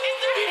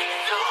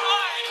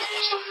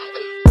Hey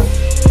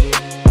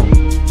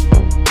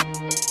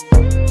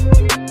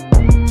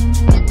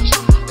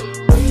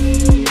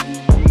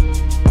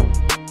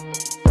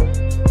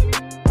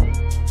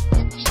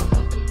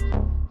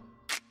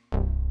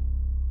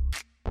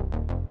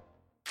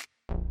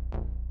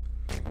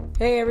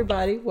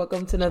everybody,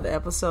 welcome to another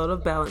episode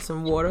of Balance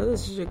and Water.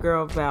 This is your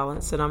girl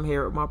Balance, and I'm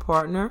here with my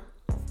partner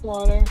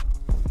Water.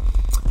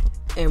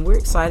 And we're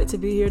excited to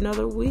be here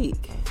another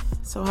week.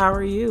 So how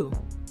are you?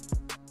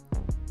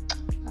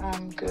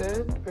 I'm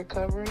good,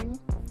 recovering.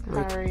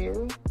 How are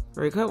you?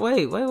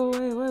 Wait.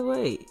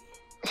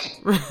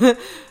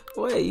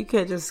 Wait, you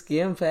can't just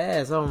skim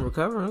past. Oh, I'm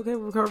recovering. Okay,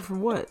 recovering from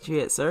what?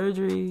 You had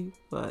surgery?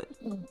 What?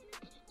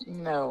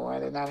 No, I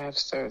did not have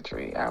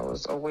surgery. I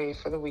was away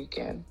for the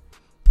weekend.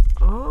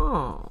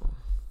 Oh.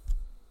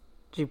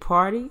 Did you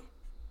party?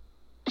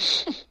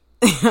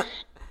 Yes,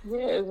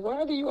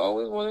 why do you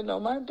always want to know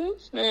my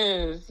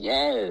business?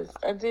 Yes,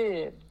 I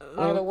did.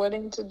 I had a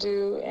wedding to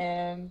do,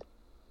 and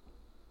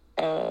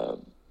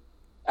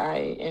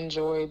I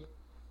enjoyed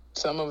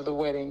some of the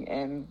wedding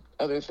and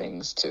other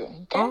things too.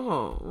 Okay?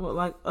 Oh, well,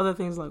 like other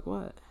things like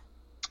what?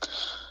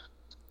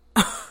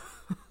 Are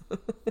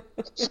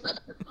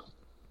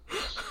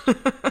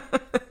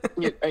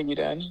you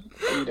done?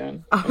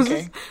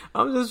 Okay.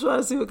 I'm just trying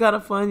to see what kind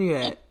of fun you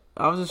had.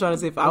 I was just trying to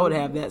see if I would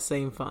have that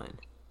same fun.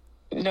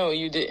 No,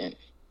 you didn't.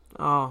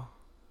 Oh.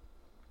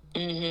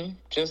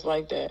 Just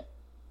like that.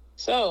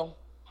 So,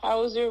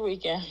 how was your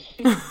weekend?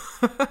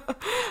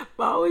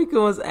 My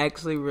weekend was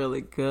actually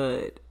really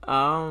good.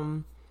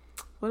 What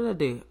did I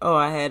do? Oh,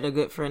 I had a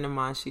good friend of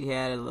mine. She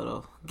had a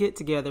little get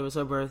together. It was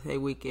her birthday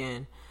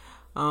weekend.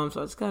 So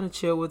I just kind of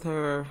chilled with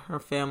her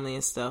family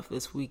and stuff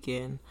this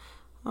weekend.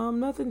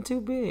 Nothing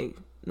too big.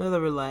 Another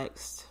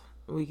relaxed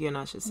weekend,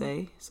 I should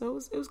say. So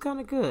it was kind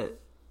of good.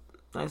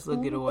 Nice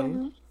little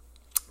getaway.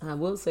 I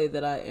will say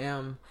that I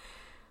am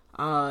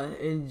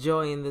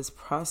enjoying this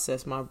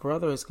process my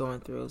brother is going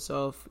through.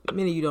 So if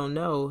many of you don't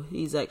know,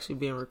 he's actually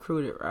being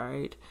recruited,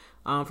 right,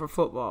 for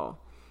football.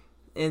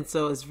 And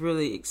so it's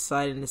really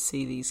exciting to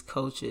see these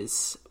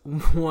coaches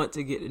want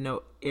to get to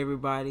know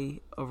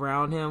everybody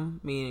around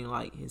him, meaning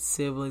like his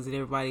siblings and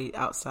everybody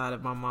outside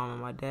of my mom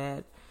and my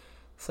dad.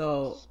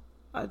 So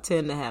I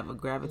tend to have a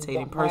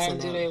gravitating person.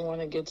 Why do they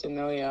want to get to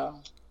know y'all?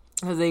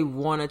 Because they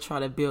want to try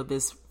to build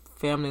this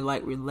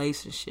family-like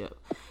relationship,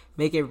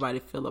 make everybody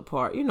feel a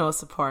part. You know,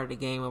 it's a part of the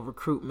game of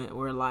recruitment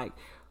where, like,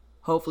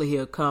 hopefully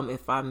he'll come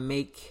if I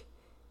make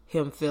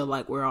him feel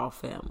like we're all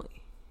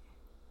family.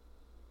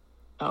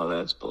 Oh,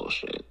 that's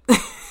bullshit.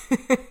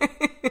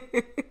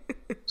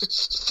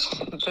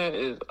 That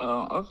is,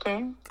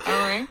 okay. All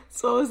right.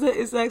 So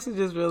it's actually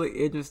just really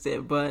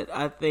interesting, but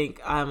I think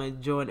I'm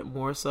enjoying it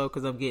more so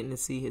because I'm getting to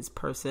see his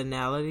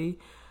personality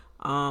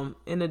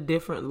in a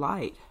different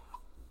light.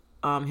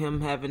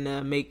 Him having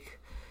to make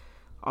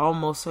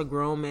almost a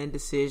grown man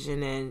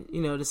decision and,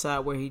 you know, decide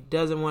where he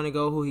doesn't want to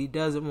go, who he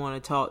doesn't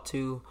want to talk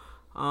to,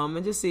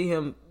 and just see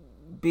him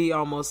be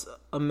almost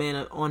a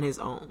man on his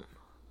own.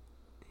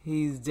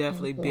 He's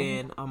definitely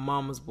been a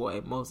mama's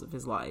boy most of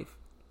his life,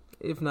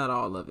 if not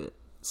all of it.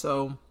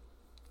 So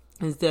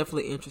it's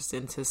definitely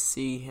interesting to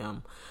see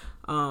him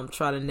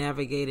try to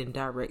navigate and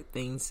direct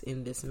things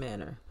in this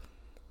manner.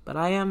 But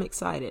I am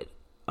excited.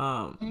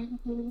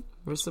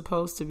 We're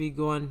supposed to be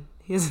going.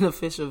 Here's an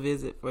official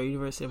visit for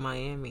University of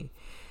Miami.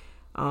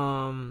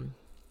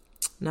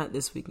 Not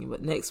this weekend,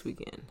 but next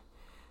weekend.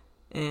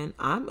 And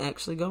I'm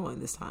actually going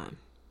this time.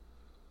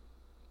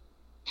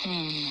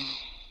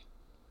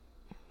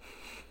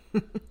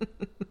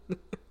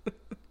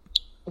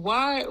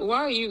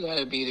 Why you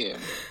gotta be there?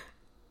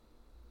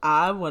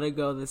 I want to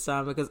go this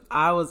time because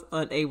I was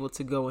unable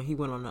to go when he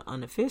went on the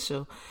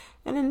unofficial.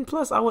 And then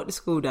plus I went to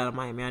school down in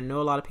Miami. I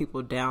know a lot of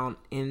people down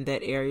in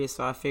that area,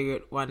 so I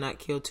figured why not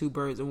kill two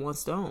birds with one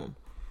stone?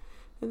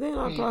 And then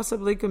I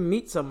possibly could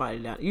meet somebody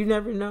down. You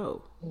never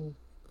know.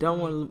 Don't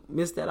want to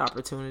miss that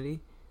opportunity.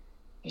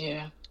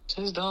 Yeah.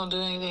 Just don't do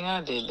anything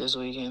I did this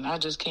weekend. I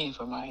just came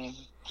from Miami.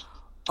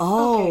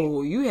 Oh,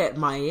 okay. You had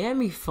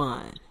Miami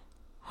fun.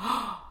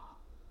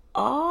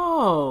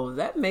 Oh,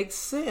 that makes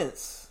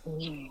sense.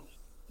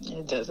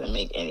 It doesn't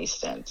make any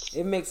sense.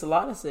 It makes a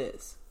lot of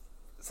sense.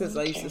 Since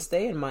I used to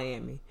stay in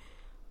Miami.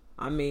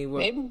 I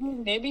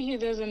mean, maybe he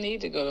doesn't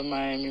need to go to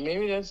Miami.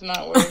 Maybe that's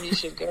not where he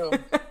should go.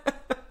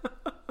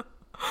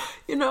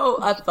 You know,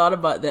 I thought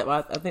about that.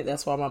 I think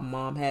that's why my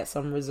mom had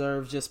some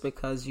reserve, just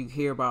because you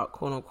hear about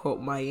quote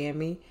unquote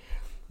Miami.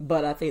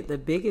 But I think the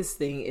biggest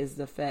thing is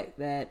the fact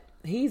that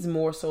he's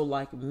more so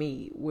like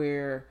me,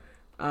 where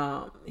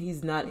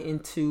he's not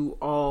into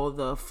all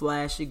the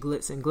flashy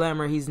glitz and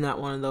glamour. He's not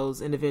one of those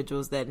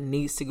individuals that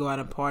needs to go out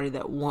and party,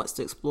 that wants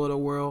to explore the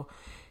world.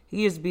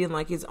 He is being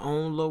like his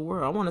own little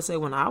world. I want to say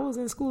when I was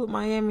in school at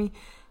Miami,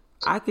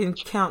 I can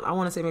count, I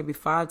want to say maybe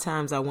 5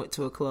 times I went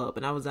to a club,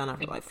 and I was down there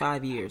for like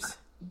 5 years.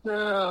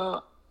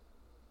 Girl,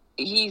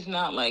 he's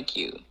not like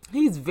you.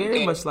 He's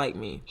very much like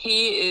me.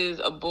 He is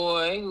a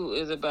boy who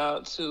is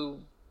about to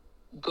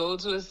go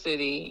to a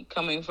city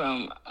coming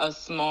from a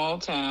small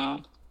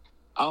town,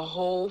 a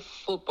whole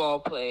football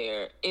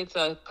player, it's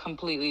a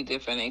completely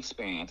different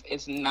experience.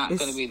 It's not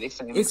going to be the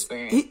same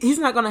experience. He's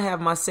not going to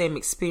have my same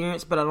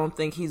experience, but I don't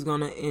think he's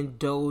going to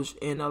indulge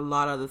in a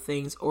lot of the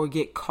things or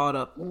get caught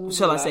up,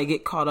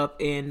 get caught up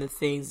in the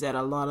things that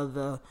a lot of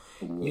the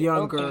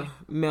younger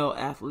male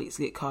athletes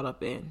get caught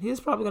up in.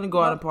 He's probably going to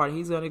go out and party.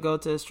 He's going to go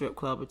to a strip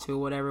club or two,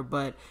 whatever,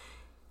 but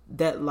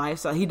that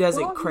lifestyle, he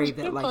doesn't crave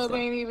that lifestyle. Strip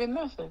club ain't even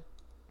nothing.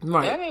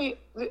 Right. That ain't...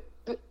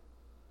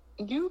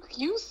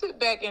 You sit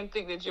back and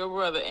think that your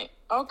brother ain't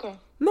okay.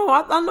 No,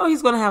 I know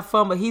he's gonna have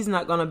fun, but he's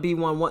not gonna be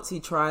one. Once he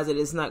tries it,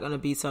 it's not gonna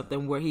be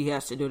something where he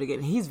has to do it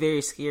again. He's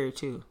very scared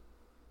too.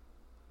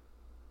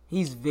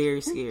 He's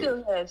very scared. He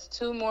still has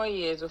 2 more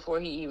years before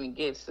he even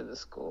gets to the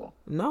school.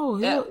 No,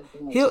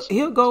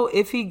 he'll go.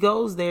 If he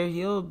goes there,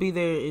 he'll be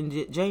there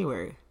in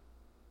January.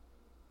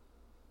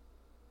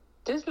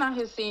 This not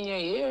his senior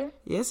year.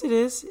 Yes, it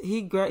is.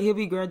 He'll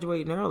be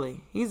graduating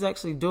early. He's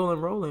actually dual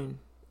enrolling,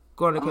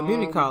 going to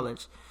community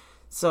college.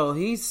 So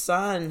he's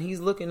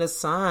looking to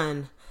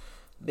sign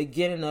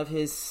beginning of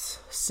his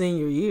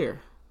senior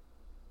year.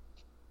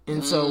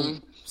 And so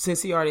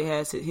since he already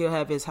he'll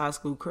have his high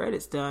school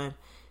credits done,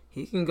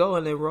 he can go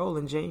and enroll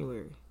in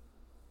January.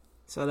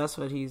 So that's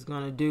what he's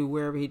going to do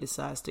wherever he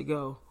decides to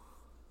go.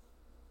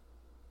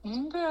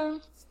 Okay.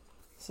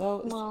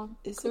 So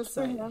it's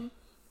exciting.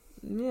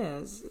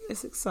 Yeah,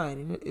 it's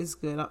exciting. It's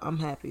good. I'm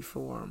happy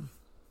for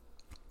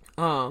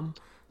him.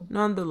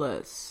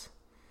 Nonetheless,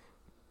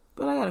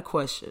 but I got a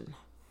question.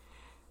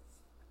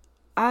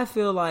 I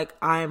feel like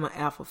I am an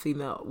alpha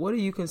female. What do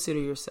you consider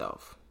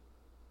yourself?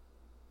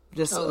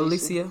 Just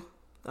Alicia?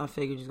 I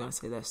figured you were going to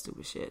say that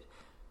stupid shit.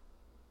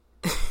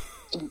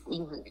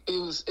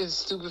 It's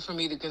stupid for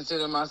me to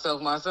consider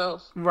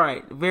myself.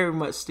 Right. Very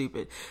much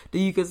stupid. Do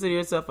you consider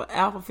yourself an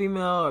alpha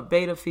female or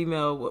beta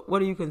female? What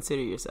do you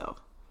consider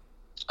yourself?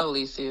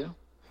 Alicia.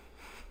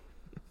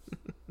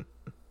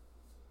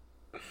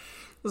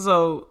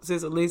 So,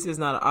 since Alicia is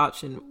not an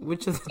option,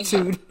 which of the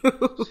two?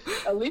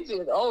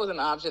 Alicia is always an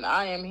option.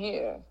 I am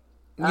here.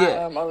 Yeah. I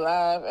am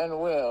alive and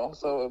well.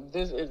 So,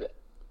 this is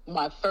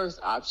my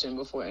first option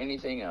before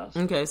anything else.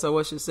 Okay, so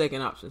what's your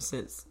second option?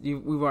 Since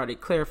we've already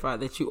clarified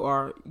that you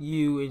are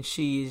you and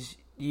she is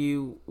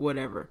you,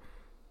 whatever.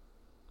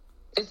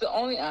 It's the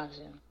only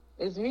option.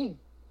 It's me.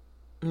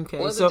 Okay,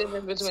 what's the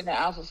difference between an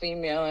alpha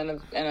female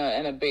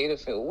and a beta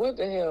female? What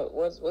the hell?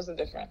 What's the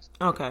difference?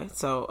 Okay,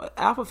 so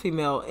alpha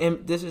female,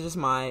 and this is just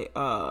my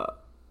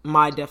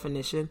my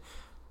definition,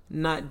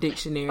 not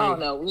dictionary. Oh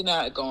no, we're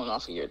not going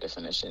off of your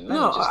definition.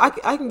 I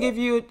can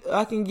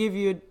give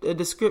you a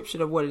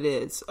description of what it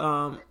is.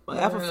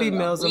 Alpha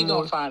females. We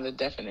don't find the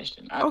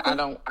definition. I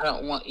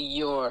don't want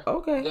your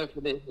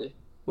definition.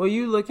 Well,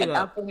 you look it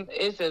up.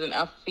 It says an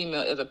alpha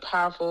female is a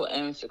powerful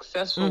and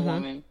successful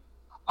woman,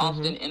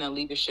 often in a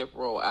leadership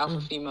role. Alpha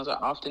females are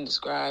often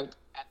described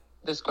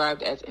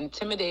as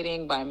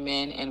intimidating by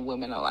men and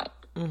women alike.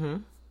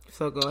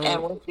 So go ahead.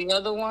 And what's the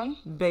other one?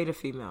 Beta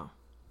female.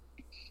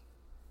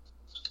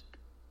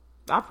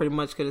 I pretty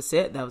much could have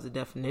said that was the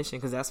definition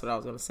because that's what I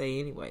was going to say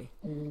anyway.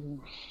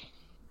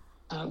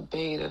 A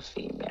beta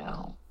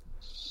female.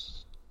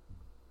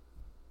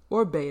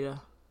 Or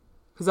beta.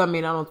 Because, I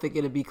mean, I don't think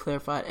it'll be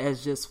clarified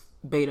as just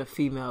beta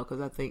female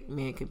because I think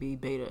men can be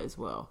beta as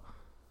well.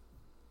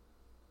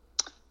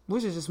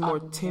 Which is just more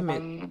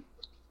timid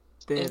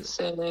than... It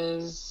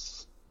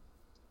says...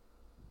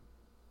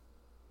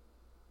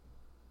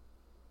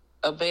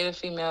 A beta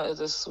female is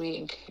a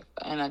sweet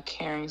and a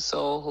caring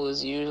soul who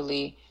is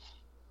usually...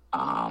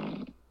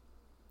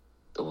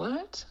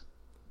 what?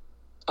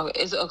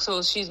 Okay,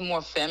 so she's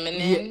more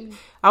feminine. Yeah.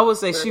 I would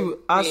say she's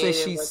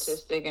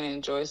artistic and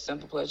enjoys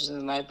simple pleasures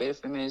in life. Beta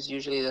female is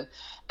usually the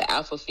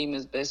alpha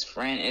female's best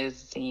friend, is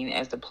seen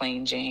as the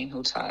plain Jane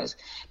who ties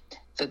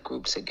the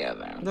group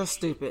together. That's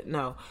stupid.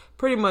 No,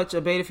 pretty much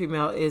a beta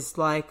female is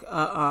like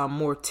a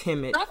more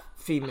timid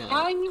female.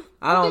 I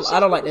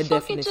don't like that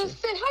definition.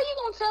 Just said. How you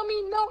gonna tell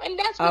me no? And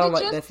that's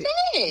what it just said.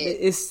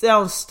 It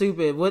sounds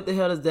stupid. What the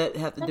hell does that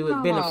have to do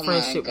with being a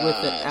friendship with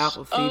an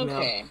alpha female?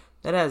 Okay.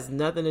 That has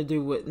nothing to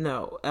do with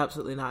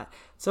absolutely not.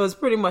 So it's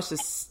pretty much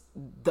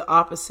the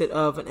opposite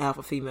of an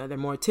alpha female. They're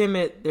more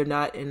timid. They're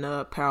not in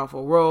a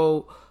powerful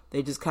role.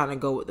 They just kind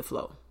of go with the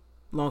flow.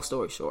 Long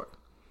story short.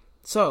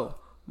 So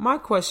my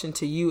question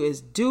to you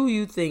is, do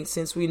you think,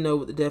 since we know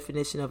what the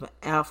definition of an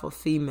alpha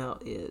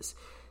female is,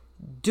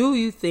 do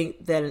you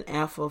think that an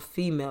alpha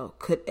female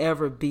could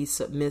ever be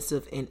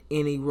submissive in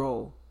any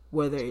role,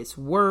 whether it's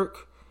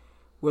work,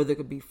 whether it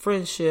could be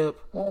friendship,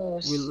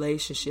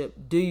 relationship?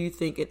 Do you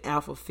think an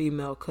alpha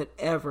female could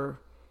ever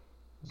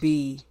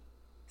be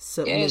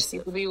submissive? Yes,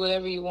 you can be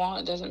whatever you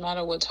want. It doesn't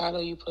matter what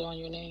title you put on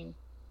your name.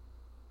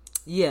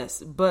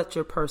 Yes, but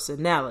your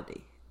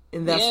personality.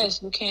 And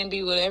yes, you can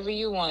be whatever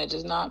you want. It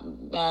does not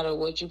matter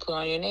what you put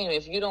on your name.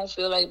 If you don't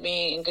feel like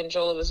being in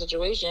control of a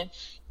situation,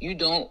 you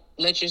don't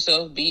let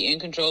yourself be in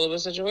control of a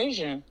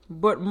situation.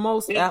 But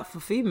most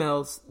alpha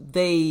females,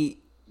 they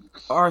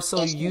are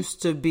so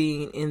used to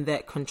being in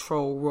that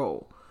control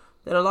role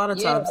that a lot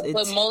of times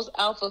but most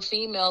alpha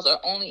females are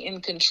only in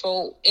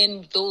control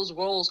in those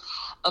roles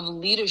of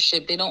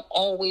leadership. They don't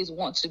always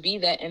want to be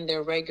that in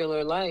their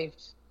regular life.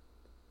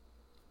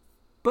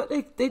 But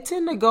they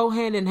tend to go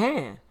hand in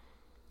hand.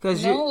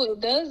 No,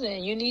 it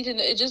doesn't. You need to.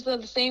 It's just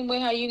the same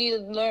way how you need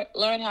to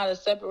learn how to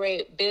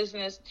separate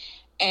business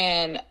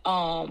and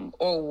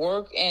or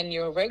work and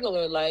your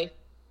regular life.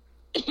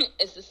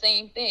 It's the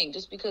same thing.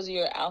 Just because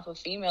you're an alpha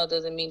female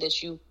doesn't mean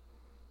that you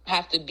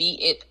have to be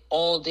it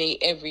all day,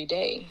 every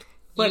day.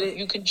 But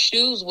you can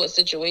choose what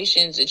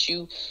situations that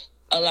you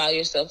allow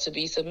yourself to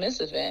be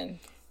submissive in.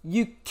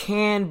 You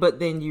can, but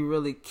then you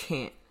really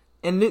can't.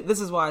 And this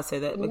is why I say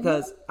that,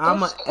 because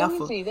I'm an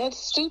alpha. That's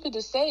stupid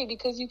to say,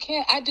 because you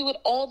can't. I do it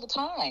all the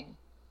time.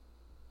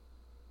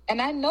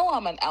 And I know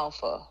I'm an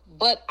alpha,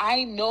 but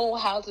I know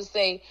how to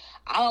say,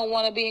 I don't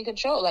want to be in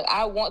control. Like,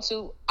 I want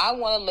to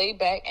lay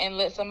back and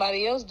let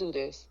somebody else do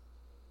this.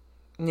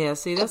 Yeah,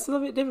 see, that's a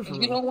little bit different from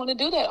me. You don't want to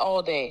do that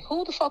all day.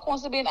 Who the fuck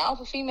wants to be an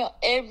alpha female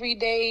every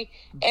day,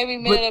 every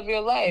minute of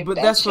your life? But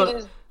that's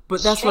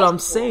what I'm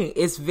saying.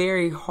 It's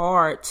very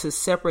hard to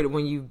separate it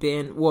when you've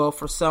been, well,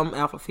 for some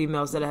alpha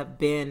females that have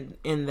been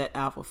in that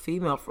alpha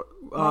female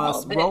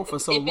role for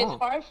so long. If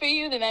it's hard for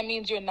you, then that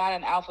means you're not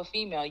an alpha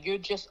female. You're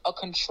just a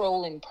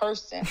controlling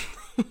person.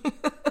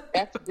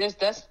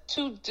 That's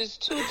two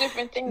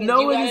different things.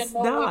 No, it is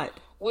not.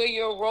 Where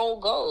your role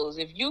goes.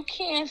 If you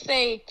can't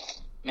say,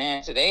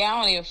 man, today I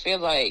don't even feel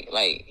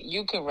like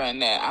you can run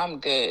that, I'm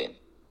good.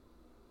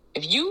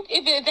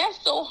 If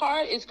that's so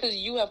hard, it's because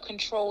you have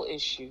control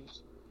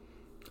issues.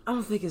 I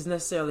don't think it's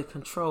necessarily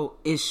control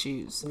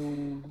issues.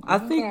 I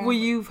think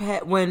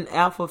when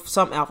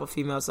some alpha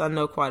females, I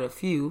know quite a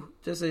few,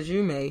 just as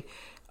you may,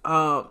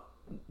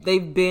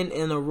 they've been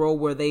in a role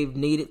where they've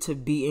needed to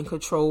be in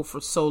control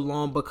for so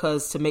long,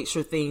 because to make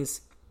sure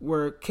things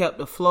were kept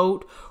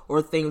afloat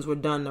or things were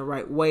done the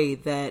right way,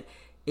 that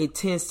it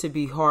tends to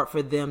be hard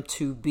for them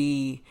to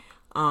be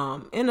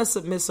in a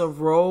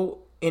submissive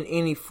role in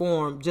any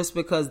form, just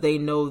because they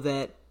know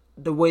that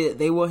the way that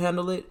they will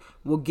handle it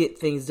will get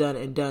things done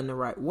and done the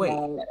right way.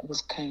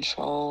 It's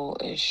control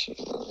issues.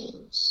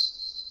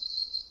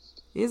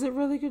 Is it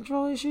really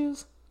control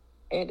issues?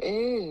 It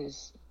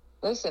is.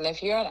 Listen,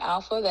 if you're an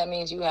alpha, that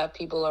means you have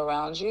people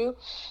around you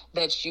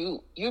that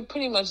you're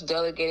pretty much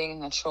delegating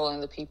and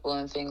controlling the people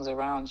and things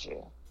around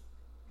you.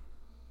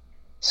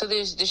 So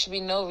there should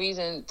be no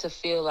reason to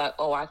feel like,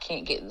 oh, I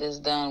can't get this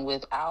done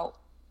without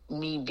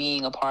me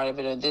being a part of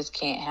it, or this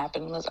can't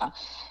happen unless I...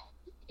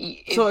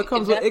 So it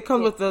comes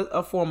with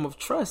a form of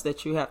trust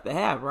that you have to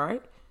have,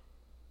 right?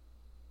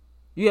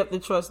 You have to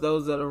trust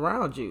those that are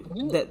around you.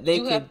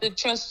 You have to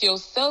trust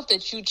yourself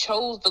that you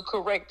chose the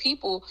correct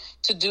people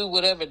to do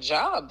whatever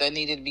job that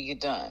needed to be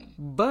done.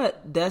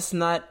 But that's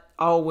not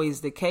always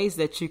the case,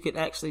 that you can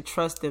actually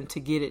trust them to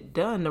get it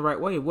done the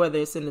right way, whether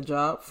it's in the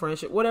job,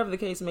 friendship, whatever the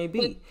case may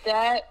be. But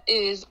that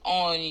is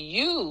on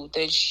you,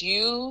 that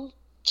you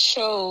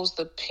chose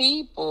the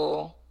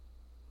people.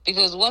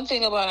 Because one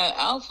thing about an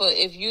alpha,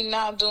 if you're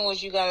not doing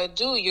what you got to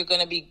do, you're going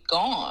to be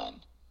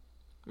gone.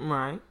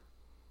 Right.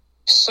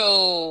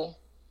 So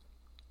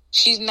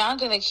she's not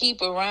going to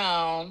keep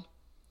around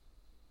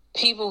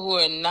people who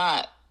are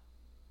not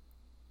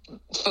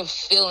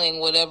fulfilling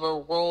whatever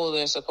role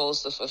they're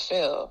supposed to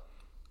fulfill.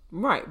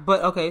 Right.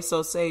 But, okay,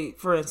 so say,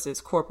 for instance,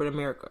 corporate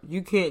America.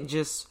 You can't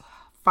just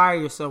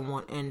fire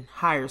someone and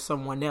hire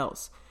someone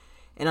else.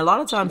 And a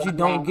lot of times you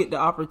don't get the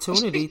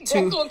opportunity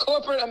to... That's what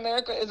corporate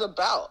America is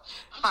about.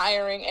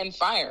 Hiring and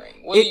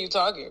firing. What are you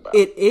talking about?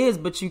 It is,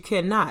 but you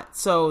cannot.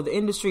 So the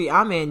industry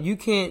I'm in, you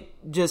can't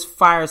just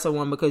fire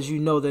someone because you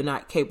know they're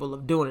not capable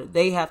of doing it.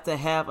 They have to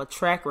have a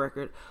track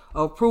record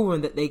of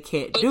proving that they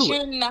can't do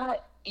it.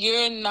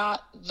 You're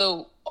not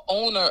the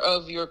owner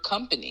of your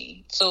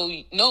company. So,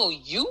 no,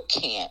 you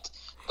can't.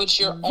 But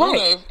your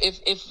owner,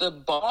 if the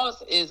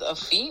boss is a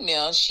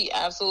female, she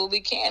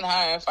absolutely can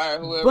hire and fire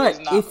whoever is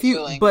not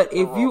fulfilling. But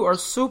if you are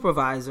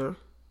supervisor,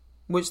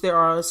 which there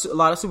are a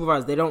lot of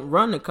supervisors, they don't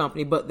run the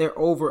company, but they're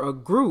over a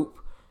group,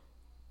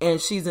 and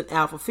she's an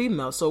alpha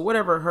female. So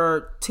whatever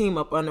her team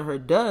up under her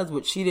does,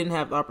 which she didn't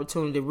have the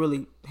opportunity to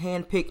really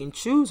handpick and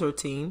choose her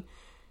team,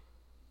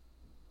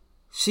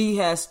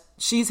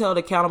 she's held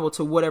accountable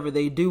to whatever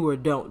they do or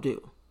don't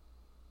do.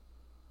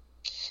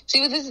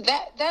 See,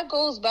 that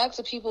goes back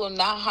to people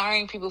not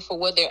hiring people for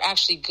what they're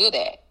actually good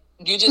at.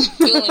 You're just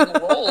filling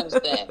roles.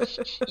 Then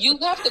you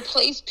have to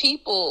place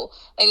people.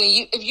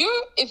 Like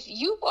if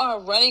you are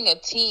running a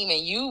team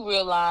and you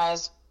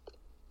realize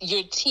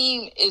your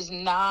team is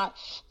not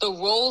the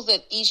roles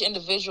that each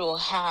individual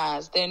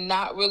has, they're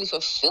not really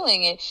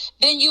fulfilling it.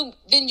 Then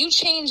you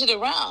change it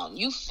around.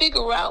 You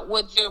figure out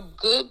what they're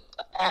good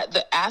at,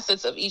 the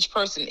assets of each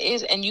person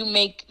is, and you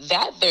make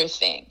that their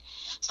thing.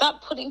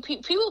 Stop putting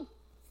people.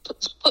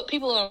 Put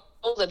people in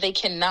roles that they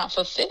cannot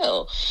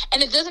fulfill.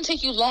 And it doesn't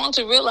take you long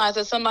to realize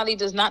that somebody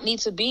does not need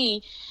to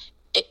be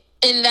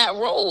in that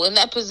role, in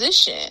that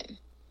position.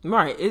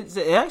 Right.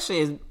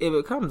 It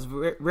becomes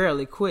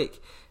very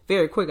quick.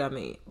 I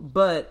mean.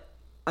 But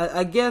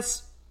I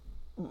guess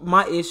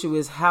my issue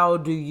is, how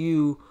do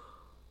you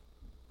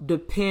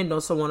depend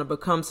on someone to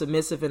become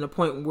submissive in a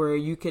point where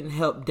you can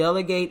help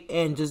delegate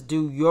and just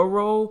do your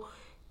role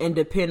and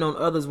depend on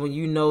others when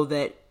you know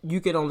that you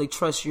can only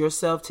trust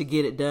yourself to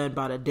get it done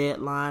by the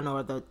deadline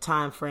or the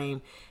time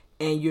frame,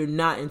 and you're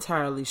not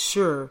entirely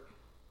sure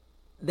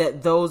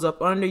that those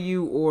up under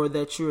you or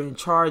that you're in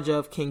charge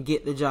of can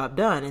get the job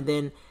done. And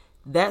then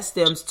that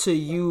stems to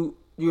your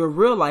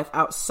real life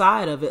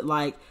outside of it.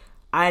 Like,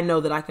 I know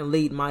that I can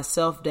lead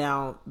myself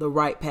down the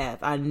right path.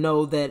 I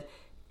know that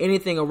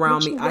anything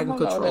around me I can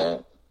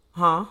control.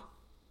 Huh?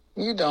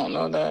 You don't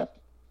know that.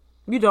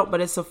 You don't,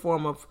 but it's a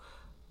form of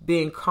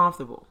being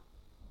comfortable.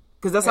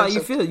 Because that's how you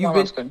feel. You've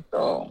been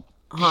control.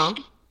 Huh?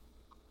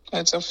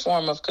 It's a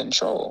form of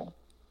control.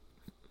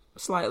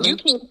 Slightly. You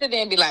can't sit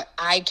there and be like,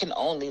 I can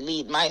only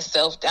lead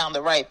myself down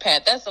the right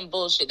path. That's some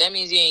bullshit. That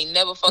means you ain't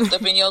never fucked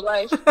up in your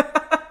life.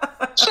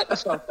 Shut the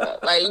fuck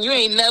up. Like, you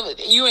ain't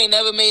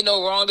never made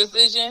no wrong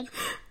decision.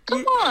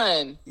 Come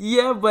on.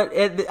 Yeah, but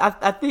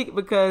I think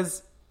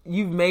because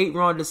you've made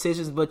wrong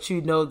decisions, but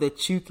you know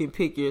that you can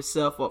pick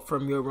yourself up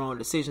from your wrong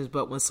decisions.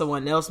 But when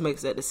someone else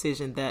makes that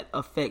decision that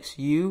affects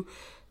you,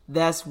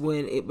 that's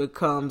when it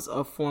becomes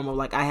a form of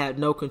like, I had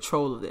no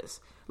control of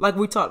this. Like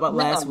we talked about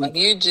last week.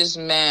 You're just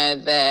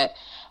mad that,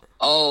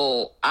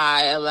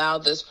 I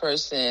allowed this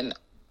person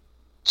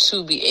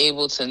to be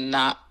able to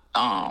not,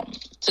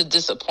 to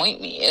disappoint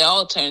me. It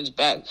all turns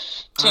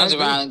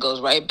around and goes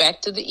right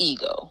back to the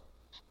ego.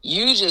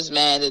 You just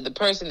mad that the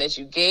person that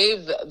you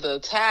gave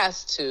the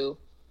task to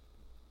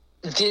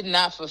did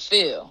not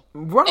fulfill.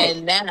 Right.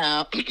 And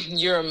now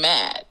you're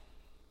mad.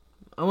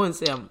 I wouldn't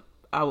say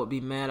I would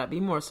be mad. I'd be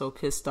more so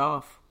pissed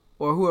off.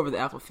 Or whoever the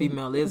alpha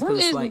female is. What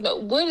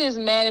is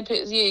mad and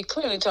pissed? Yeah, you're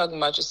clearly talking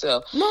about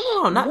yourself.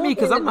 No, not me,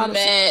 because I'm not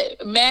mad.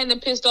 Mad and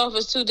pissed off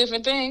is two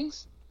different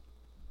things.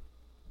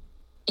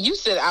 You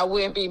said I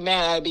wouldn't be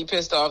mad, I'd be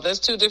pissed off. That's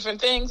two different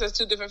things. That's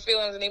two different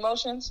feelings and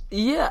emotions.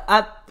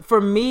 Yeah,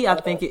 for me, I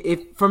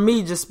think for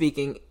me, just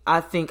speaking, I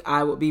think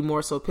I would be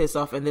more so pissed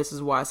off, and this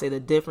is why I say the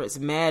difference.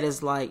 Mad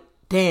is like,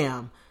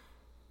 damn,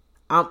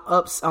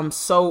 I'm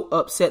so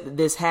upset that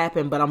this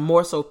happened, but I'm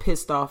more so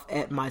pissed off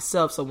at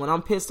myself. So when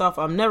I'm pissed off,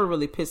 I'm never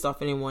really pissed off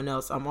at anyone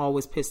else. I'm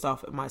always pissed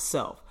off at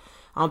myself.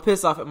 I'm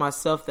pissed off at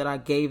myself that I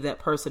gave that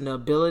person the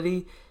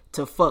ability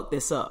to fuck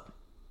this up.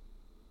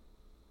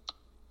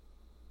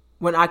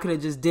 When I could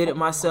have just did it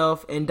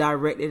myself and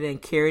directed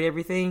and carried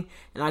everything,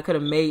 and I could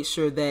have made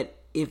sure that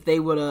if they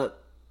would have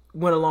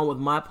went along with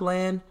my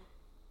plan,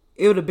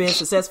 it would have been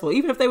successful.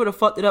 Even if they would have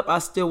fucked it up, I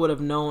still would have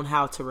known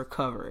how to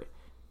recover it.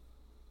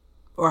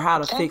 Or how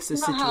to fix the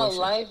situation. That's not how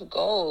life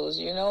goes.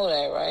 You know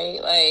that, right?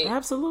 Like,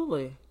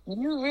 absolutely.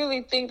 You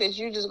really think that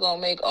you're just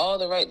gonna make all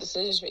the right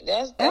decisions?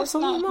 That's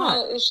absolutely not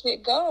how this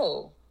shit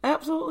go.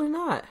 Absolutely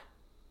not.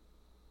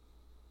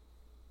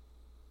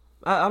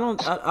 I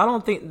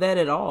don't think that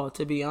at all.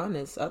 To be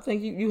honest, I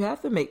think you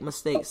have to make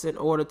mistakes in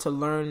order to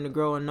learn, to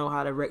grow, and know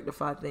how to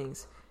rectify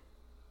things.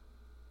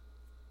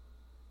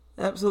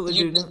 Absolutely.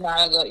 You're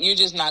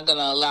just not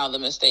gonna allow the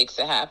mistakes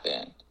to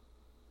happen.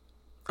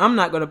 I'm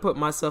not going to put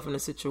myself in a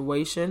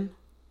situation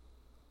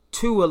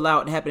to allow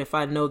it to happen if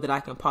I know that I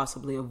can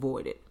possibly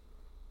avoid it.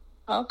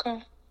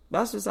 Okay.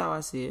 That's just how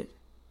I see it.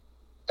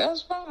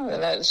 That's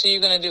fine. So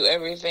you're going to do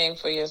everything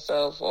for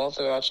yourself all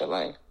throughout your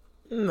life?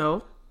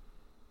 No.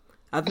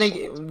 I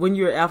think when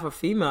you're alpha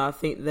female, I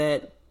think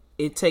that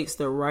it takes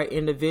the right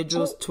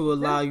individuals to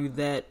allow you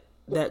that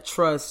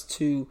trust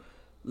to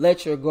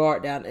let your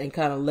guard down and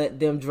kind of let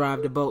them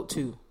drive the boat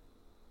too.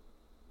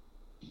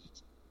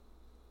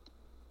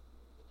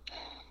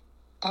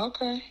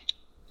 Okay.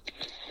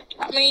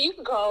 I mean, you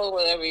can call it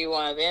whatever you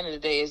want. At the end of the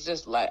day, it's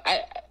just like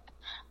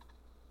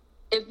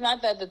it's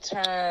not that the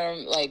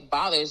term like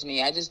bothers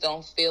me. I just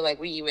don't feel like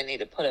we even need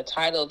to put a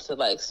title to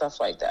like stuff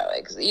like that.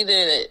 Like, 'cause either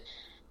that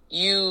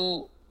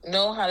you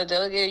know how to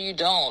delegate or you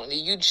don't.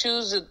 You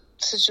choose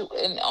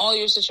in all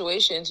your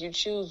situations. You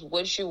choose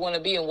what you want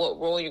to be and what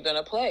role you're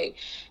going to play.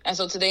 And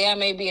so today I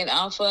may be an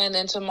alpha, and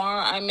then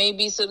tomorrow I may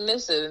be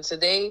submissive, and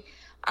today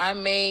I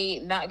may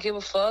not give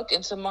a fuck,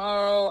 and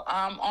tomorrow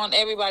I'm on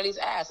everybody's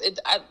ass.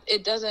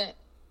 It doesn't.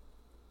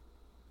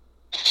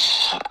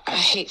 I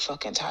hate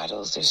fucking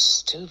titles. They're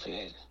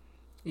stupid.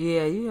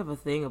 Yeah, you have a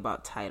thing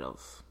about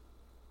titles.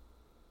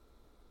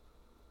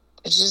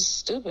 It's just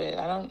stupid.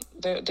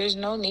 There's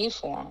no need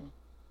for them.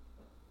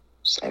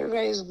 Just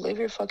everybody's live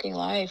your fucking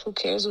life. Who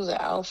cares who's an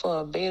alpha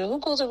or beta?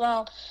 Who goes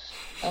around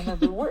and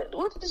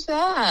what is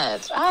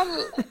that?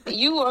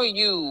 You are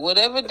you.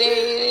 Whatever day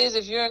it is,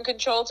 if you're in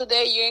control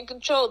today, you're in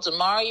control.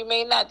 Tomorrow you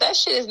may not. That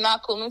shit is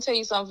not cool. Let me tell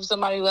you something. For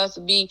somebody who has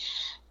to be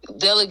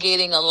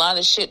delegating a lot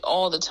of shit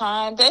all the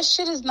time, that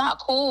shit is not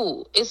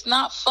cool. It's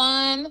not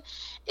fun.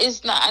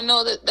 It's not. I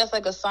know that's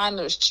like a sign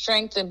of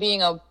strength and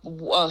being a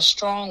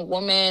strong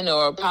woman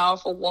or a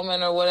powerful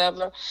woman or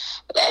whatever.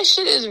 But that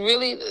shit is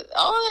really,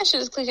 all that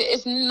shit is cliche.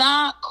 It's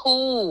not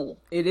cool.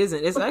 It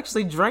isn't. It's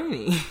actually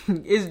draining.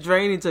 It's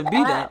draining to be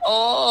that.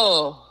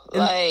 Oh,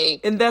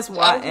 and that's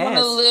why I want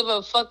to live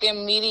a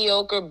fucking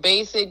mediocre,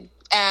 basic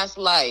ass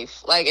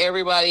life like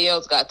everybody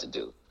else got to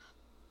do.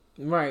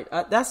 Right.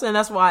 That's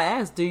why I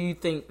asked, do you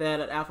think that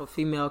an alpha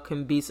female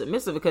can be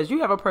submissive? Because you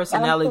have a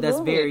personality that's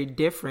very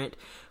different,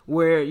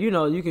 where, you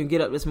know, you can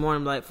get up this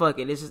morning like, fuck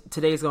it,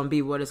 today's going to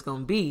be what it's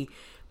going to be.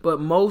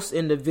 But most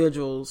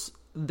individuals,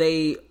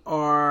 they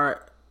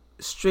are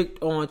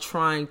strict on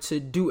trying to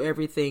do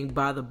everything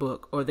by the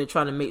book, or they're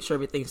trying to make sure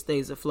everything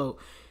stays afloat.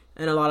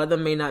 And a lot of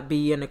them may not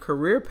be in a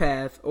career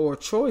path or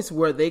choice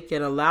where they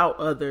can allow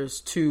others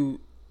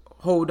to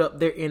hold up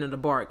their end of the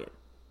bargain,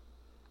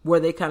 where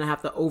they kind of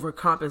have to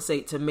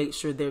overcompensate to make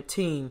sure their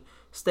team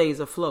stays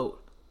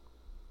afloat.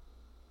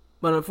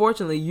 But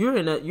unfortunately, you're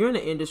in an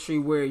industry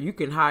where you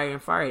can hire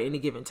and fire at any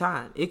given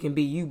time. It can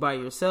be you by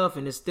yourself,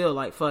 and it's still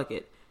like, fuck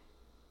it,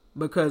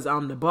 because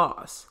I'm the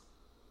boss.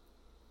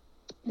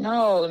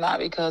 No, not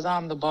because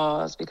I'm the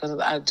boss, because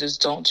I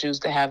just don't choose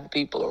to have the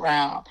people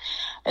around.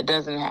 It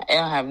don't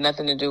have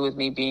nothing to do with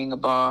me being a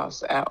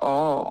boss at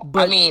all.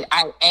 But, I mean,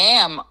 I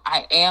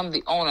am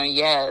the owner,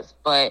 yes,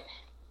 but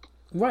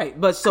right.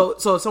 But so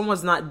if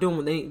someone's not doing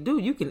what they need to do,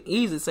 you can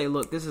easily say,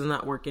 look, this is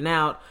not working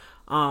out.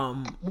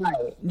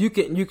 Right. You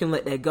can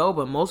let that go,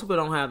 but most people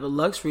don't have the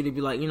luxury to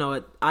be like, you know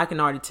what, I can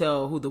already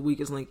tell who the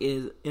weakest link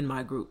is in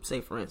my group, say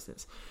for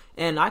instance.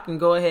 And I can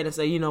go ahead and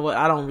say, you know what,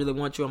 I don't really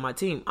want you on my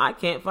team. I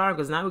can't fire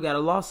because now we got a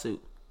lawsuit.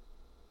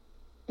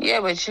 Yeah,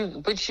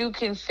 but you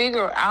can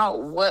figure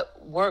out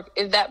what work.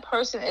 If that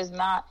person is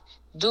not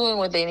doing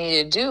what they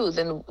need to do,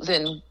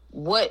 then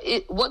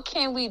what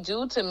can we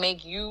do to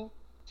make you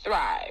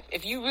thrive?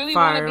 If you really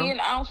want to be an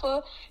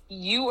alpha,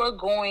 you are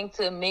going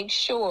to make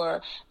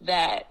sure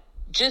that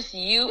just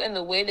you and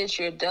the way that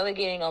you're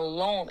delegating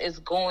alone is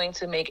going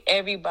to make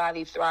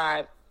everybody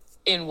thrive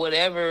in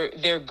whatever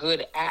they're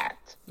good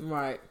at.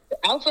 Right.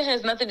 Alpha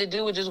has nothing to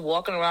do with just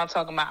walking around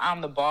talking about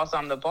I'm the boss.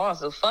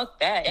 So fuck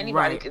that.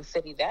 Anybody can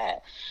say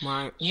that.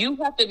 Right. You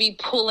have to be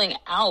pulling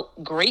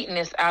out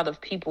greatness out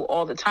of people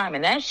all the time,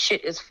 and that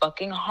shit is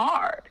fucking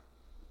hard.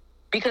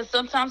 Because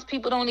sometimes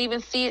people don't even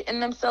see it in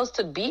themselves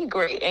to be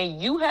great,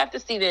 and you have to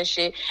see that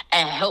shit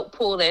and help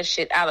pull that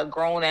shit out of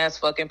grown ass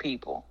fucking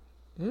people.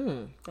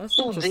 That's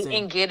who interesting.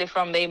 Didn't get it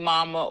from their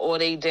mama or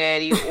their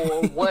daddy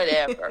or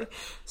whatever.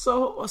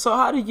 So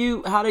how do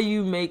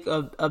you make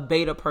a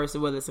beta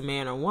person, whether it's a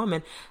man or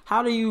woman,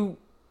 how do you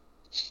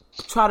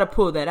try to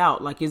pull that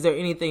out? Like, is there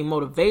anything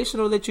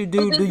motivational that you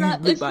do?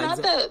 It's not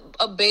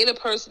a beta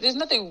person. There's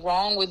nothing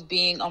wrong with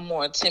being a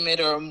more timid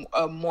or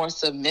a more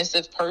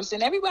submissive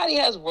person. Everybody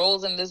has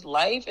roles in this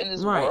life, in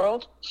this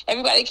world.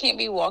 Everybody can't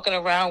be walking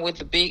around with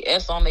the big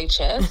S on their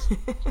chest.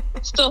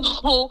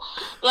 So,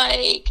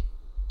 like,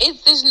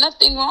 there's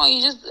nothing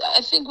wrong.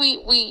 I think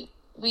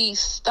we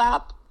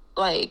stop,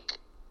 like,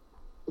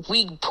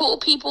 we pull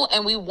people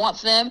and we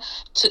want them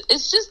to,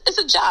 it's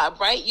a job,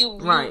 right? You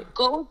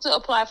go to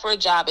apply for a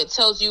job. It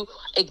tells you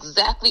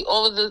exactly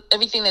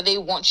everything that they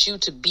want you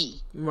to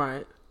be.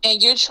 Right. And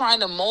you're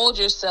trying to mold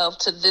yourself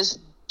to this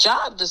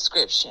job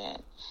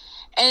description.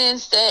 And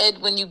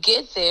instead, when you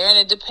get there, and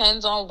it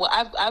depends on what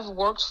I've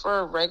worked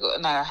for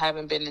and I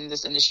haven't been in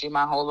this industry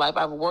my whole life.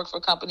 I've worked for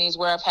companies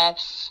where I've had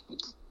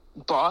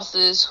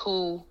bosses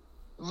who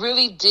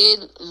really did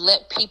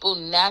let people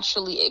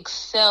naturally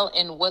excel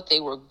in what they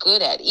were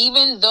good at.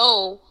 Even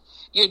though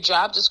your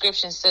job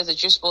description says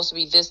that you're supposed to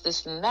be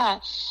this, and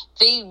that,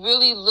 they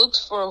really looked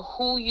for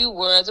who you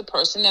were as a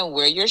person and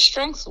where your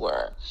strengths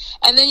were.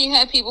 And then you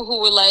had people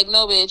who were like,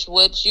 no, bitch,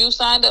 what you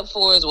signed up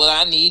for is what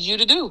I need you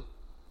to do.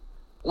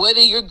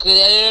 Whether you're good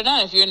at it or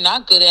not. If you're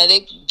not good at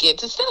it, get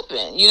to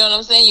stepping. You know what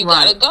I'm saying? You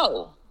gotta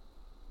go.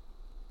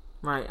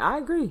 Right, I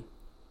agree.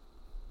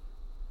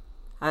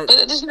 But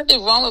there's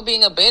nothing wrong with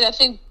being a beta. I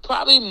think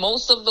probably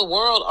most of the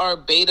world are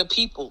beta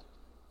people.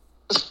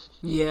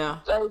 Yeah.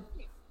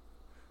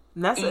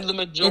 That's the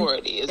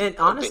majority. And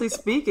honestly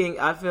speaking,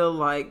 I feel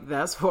like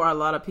that's where a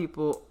lot of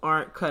people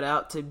aren't cut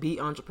out to be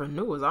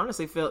entrepreneurs. I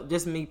honestly feel,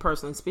 just me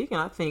personally speaking,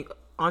 I think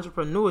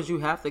entrepreneurs, you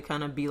have to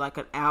kind of be like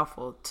an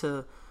alpha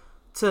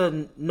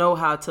to know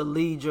how to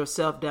lead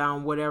yourself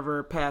down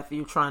whatever path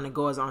you're trying to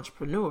go as an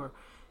entrepreneur.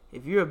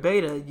 If you're a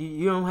beta,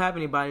 you don't have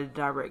anybody to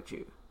direct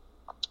you.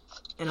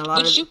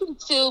 But you can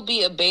still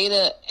be a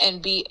beta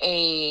and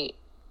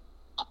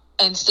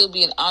still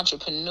be an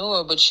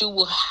entrepreneur, but you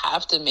will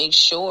have to make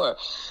sure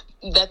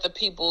that the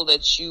people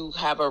that you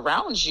have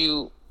around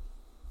you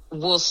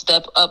will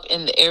step up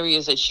in the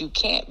areas that you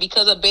can't.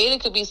 Because a beta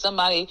could be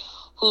somebody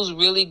who's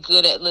really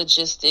good at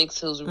logistics,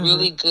 who's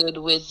really good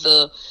with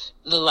the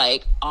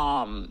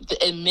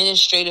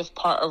administrative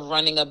part of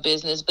running a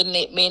business, but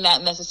they may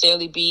not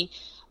necessarily be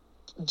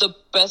the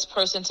best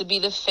person to be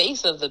the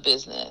face of the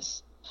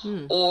business.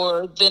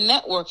 Or the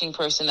networking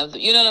person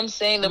you know what I'm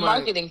saying? The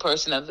marketing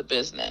person of the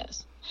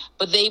business.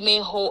 But they may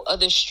hold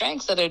other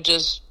strengths that are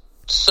just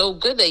so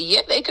good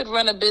that, they could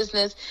run a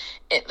business.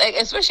 Like,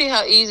 especially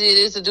how easy it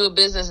is to do a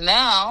business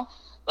now.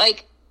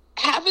 Like,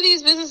 half of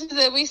these businesses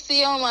that we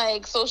see on,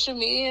 like, social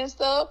media and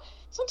stuff,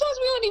 sometimes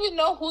we don't even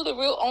know who the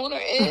real owner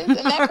is. And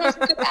that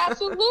person could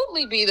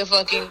absolutely be the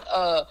fucking,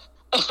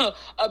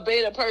 a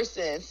beta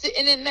person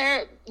sitting in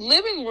their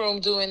living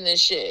room doing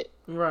this shit.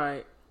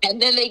 Right. And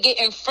then they get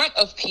in front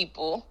of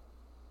people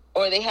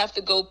or they have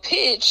to go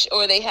pitch,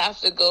 or they have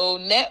to go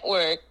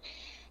network,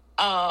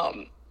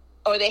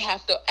 or they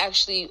have to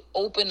actually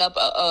open up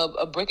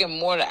a brick and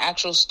mortar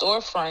actual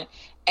storefront,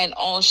 and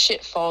all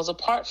shit falls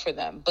apart for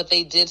them. But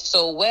they did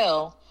so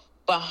well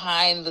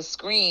behind the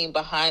screen,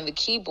 behind the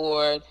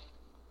keyboard,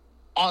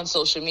 on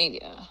social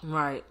media.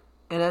 Right.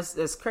 And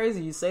that's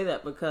crazy you say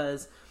that,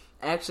 because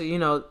actually,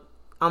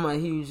 I'm a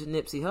huge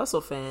Nipsey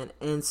Hussle fan,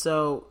 and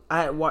so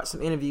I had watched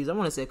some interviews, I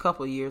want to say a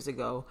couple of years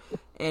ago,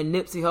 and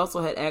Nipsey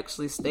Hussle had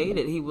actually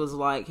stated, he was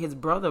like, his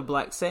brother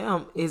Black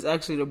Sam is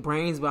actually the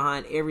brains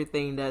behind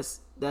everything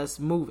that's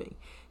moving.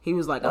 He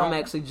was like, I'm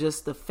actually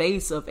just the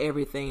face of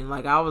everything.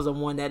 Like, I was the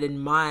one that didn't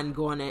mind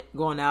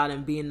going out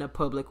and being a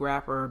public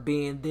rapper or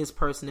being this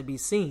person to be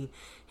seen.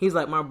 He's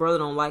like, my brother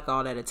don't like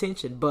all that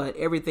attention, but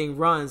everything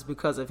runs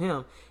because of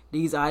him.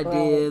 These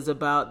ideas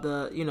about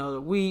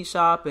the weed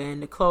shop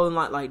and the clothing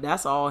line, like,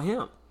 that's all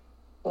him.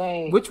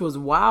 Right. Which was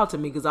wild to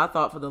me, because I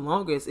thought for the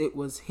longest it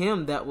was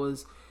him that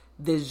was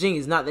this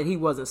genius. Not that he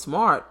wasn't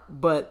smart,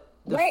 but...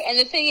 Right, and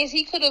the thing is,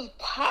 he could have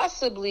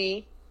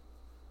possibly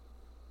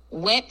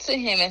went to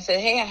him and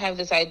said, hey, I have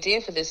this idea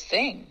for this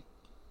thing.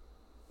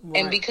 Right.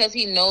 And because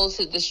he knows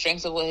the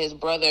strengths of what his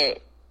brother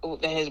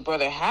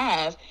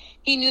has,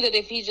 he knew that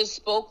if he just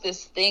spoke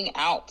this thing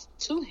out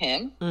to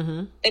him,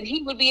 then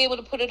he would be able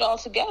to put it all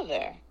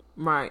together.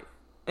 Right.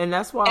 And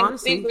that's why,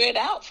 honestly, figure it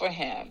out for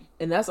him.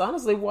 And that's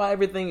honestly why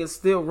everything is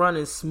still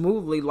running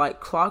smoothly like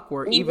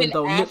clockwork, even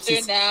though after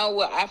he's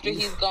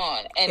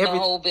gone, and the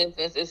whole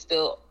business is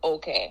still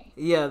okay.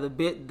 Yeah,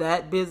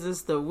 that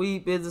business, the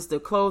weed business, the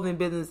clothing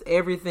business,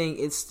 everything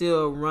is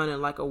still running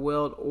like a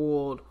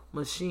well-oiled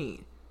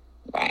machine.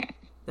 Right.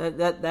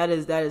 That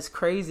is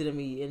crazy to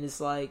me, and it's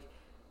like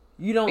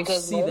you don't see that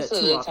too often. Because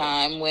most of the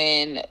time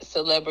when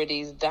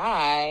celebrities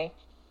die,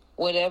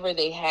 whatever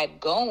they had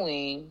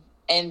going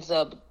ends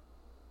up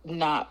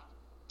not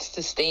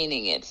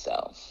sustaining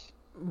itself.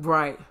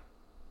 Right.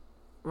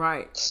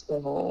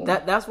 So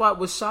that's why it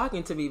was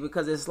shocking to me,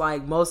 because it's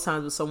like most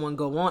times when someone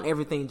go on,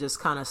 everything just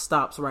kind of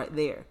stops right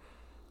there.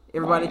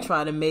 Everybody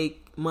try to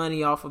make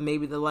money off of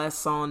maybe the last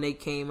song they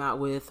came out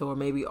with, or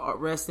maybe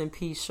rest in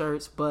peace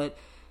shirts, but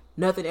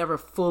nothing ever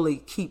fully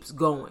keeps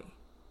going.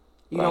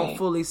 You don't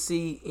fully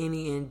see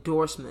any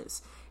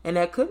endorsements, and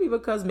that could be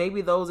because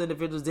maybe those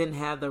individuals didn't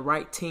have the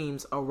right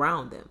teams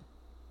around them.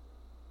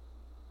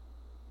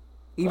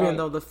 Even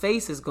though the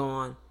face is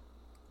gone,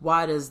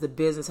 why does the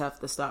business have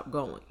to stop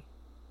going?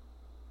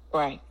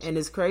 Right. And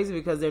it's crazy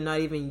because they're not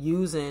even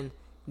using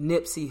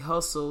Nipsey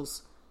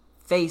Hussle's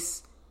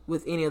face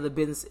with any of the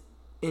business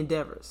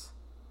endeavors.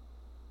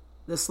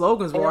 The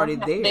slogans were already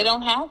there. They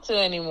don't have to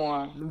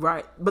anymore.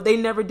 Right. But they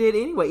never did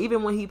anyway.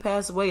 Even when he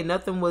passed away,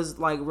 nothing was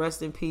like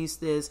rest in peace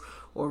this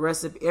or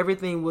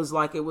everything was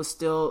like it was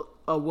still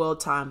a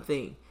well-timed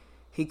thing.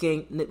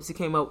 Nipsey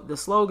came up with the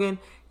slogan,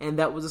 and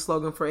that was the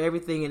slogan for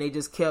everything, and they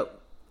just kept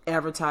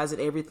advertising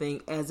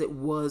everything as it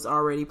was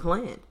already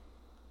planned.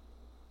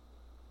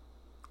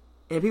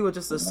 And people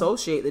just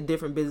associate the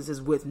different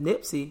businesses with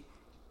Nipsey,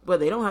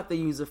 but they don't have to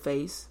use a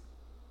face.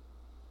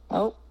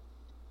 Nope.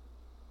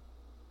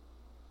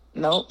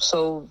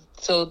 So,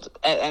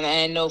 and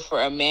I know for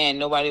a man,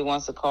 nobody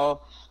wants to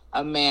call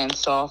a man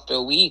soft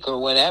or weak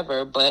or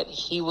whatever, but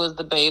he was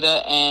the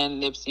beta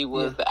and Nipsey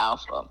was the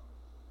alpha.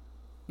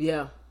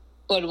 Yeah.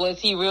 But was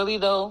he really,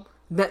 though?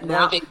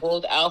 Were they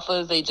both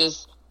alphas? They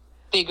just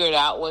figured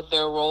out what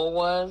their role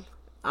was?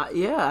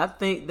 I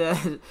think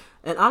that,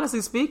 and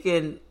honestly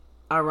speaking,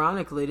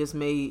 ironically, I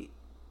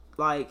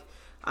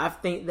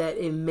think that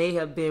it may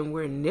have been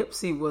where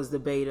Nipsey was the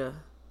beta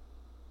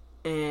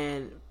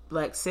and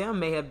Black Sam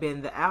may have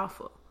been the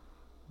alpha.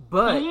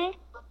 But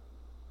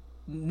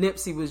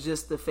Nipsey was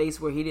just the face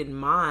where he didn't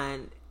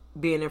mind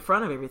being in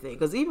front of everything.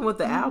 Because even with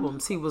the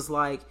albums, he was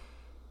like,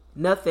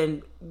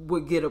 nothing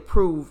would get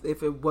approved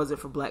if it wasn't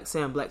for Black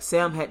Sam. Black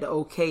Sam had to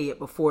okay it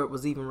before it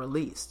was even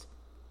released.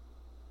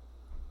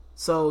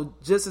 So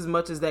just as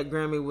much as that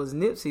Grammy was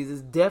Nipsey's,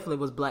 it definitely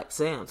was Black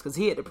Sam's, because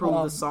he had to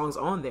prove the songs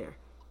on there.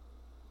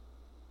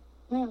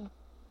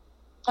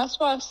 That's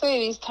why I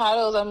say these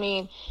titles, I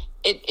mean,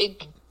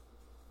 it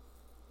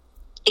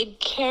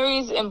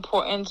carries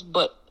importance,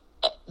 but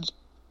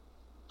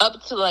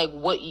up to like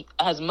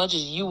as much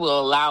as you will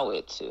allow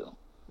it to.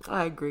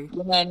 I agree.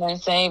 You know what I'm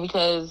saying?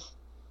 Because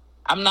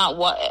when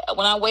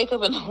I wake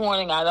up in the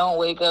morning, I don't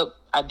wake up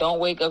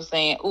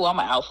saying, "Ooh, I'm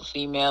an alpha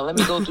female. Let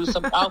me go do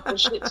some alpha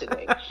shit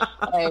today."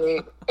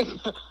 I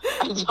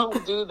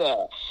don't do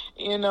that.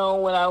 You know,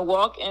 when I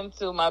walk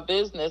into my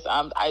business,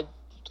 I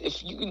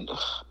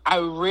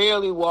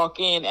rarely walk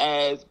in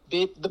as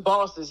the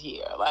boss is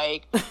here.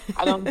 Like,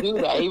 I don't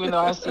do that, even though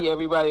I see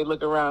everybody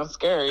look around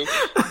scary.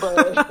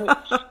 But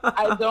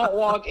I don't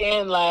walk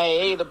in like,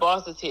 "Hey, the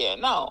boss is here."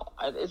 No,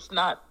 it's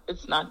not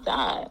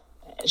that.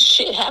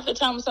 Shit, half the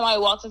time when somebody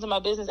walks into my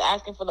business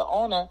asking for the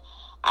owner,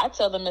 I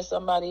tell them it's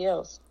somebody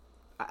else.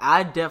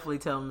 I definitely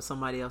tell them it's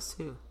somebody else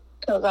too.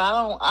 Because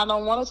I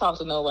don't want to talk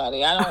to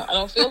nobody. I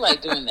don't feel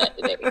like doing that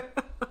today.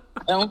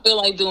 I don't feel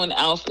like doing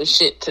alpha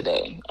shit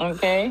today.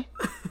 Okay.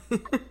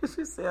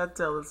 She said I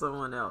tell it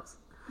someone else.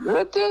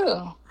 Good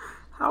deal.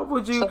 How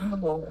would you?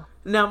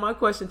 Now, my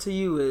question to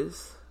you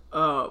is,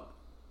 I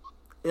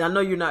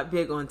know you're not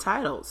big on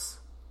titles,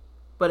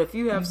 but if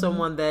you have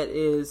someone that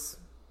is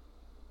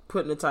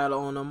putting a title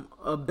on them,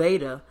 a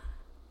beta,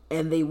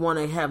 and they want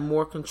to have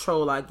more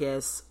control, I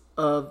guess,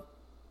 of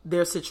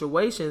their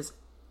situations,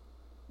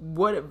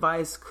 what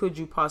advice could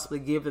you possibly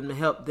give them to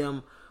help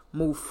them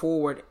move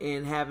forward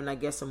in having, I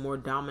guess, a more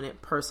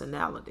dominant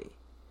personality?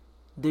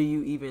 Do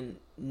you even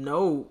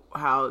know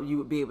how you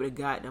would be able to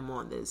guide them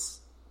on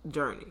this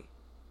journey?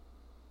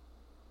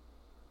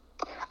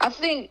 I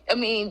think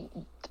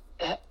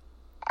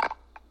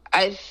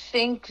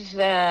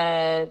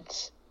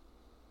that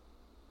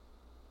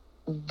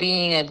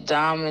being a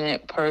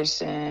dominant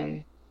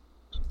person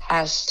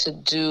has to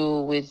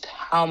do with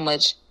how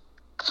much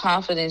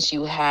confidence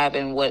you have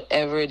in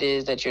whatever it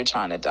is that you're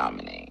trying to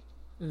dominate.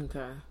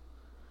 Okay.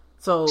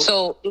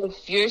 So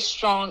if you're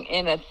strong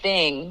in a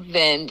thing,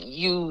 then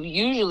you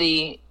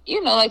usually,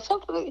 like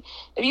something,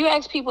 if you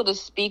ask people to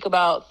speak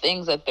about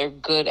things that they're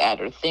good at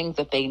or things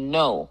that they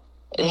know,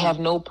 they have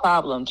no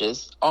problem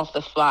just off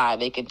the fly.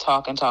 They can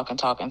talk and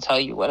tell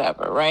you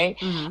whatever, right?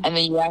 Mm-hmm. And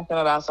then you ask them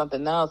about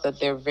something else that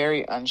they're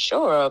very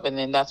unsure of, and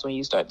then that's when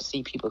you start to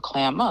see people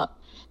clam up.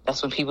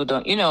 That's when people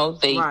don't,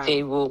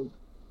 they will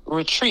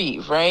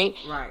retrieve, right?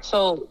 Right.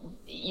 So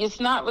it's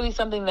not really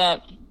something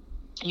that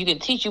you can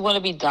teach. You want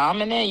to be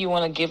dominant, you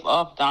want to give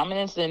off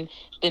dominance, then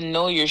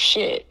know your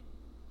shit.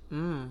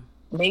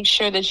 Make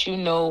sure that you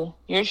know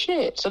your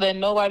shit so that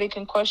nobody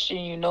can question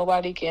you,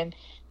 nobody can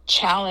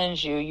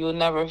challenge you. You'll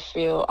never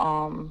feel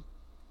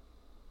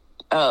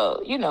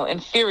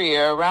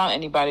inferior around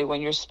anybody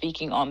when you're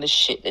speaking on the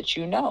shit that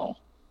you know.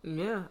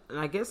 Yeah, and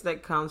I guess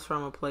that comes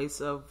from a place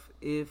of,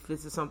 if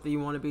this is something you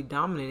want to be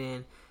dominant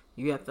in,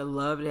 you have to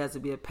love it. It has to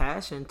be a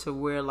passion to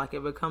where, like,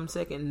 it becomes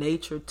second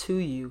nature to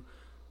you.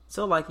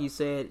 So like you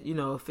said,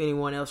 if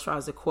anyone else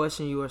tries to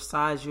question you or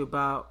size you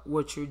about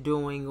what you're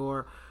doing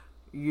or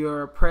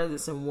your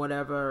presence in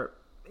whatever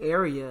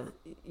area,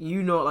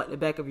 it like the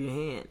back of your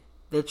hand,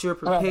 that you're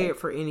prepared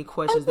for any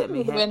questions that may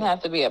happen. It doesn't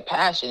have to be a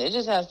passion. It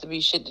just has to be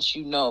shit that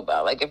you know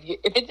about. Like, if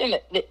it's in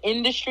the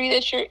industry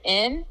that you're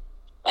in,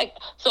 like,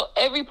 so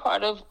every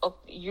part of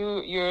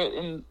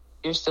you're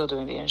still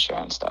doing the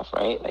insurance stuff,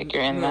 right? Like,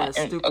 you're in that.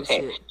 Stupid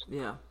shit.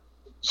 Yeah.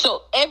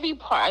 So every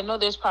part, I know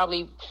there's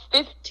probably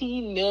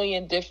 15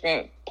 million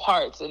different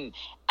parts and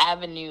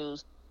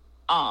avenues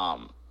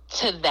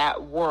to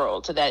that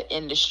world, to that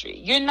industry.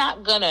 You're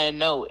not gonna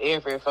know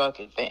every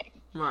fucking thing.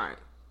 Right.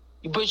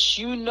 But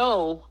you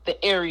know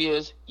the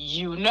areas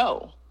you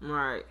know.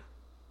 Right.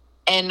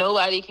 And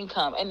nobody can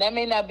come. And that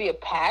may not be a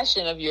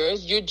passion of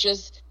yours. You're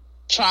just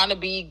trying to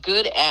be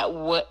good at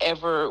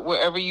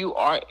wherever you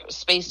are,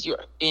 space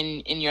you're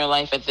in your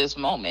life at this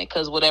moment.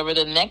 Because whatever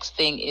the next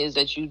thing is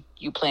that you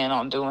plan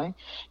on doing,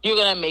 you're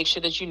going to make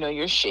sure that you know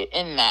your shit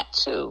in that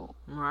too.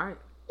 Right.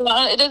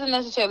 Well, it doesn't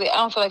necessarily, I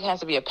don't feel like it has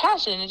to be a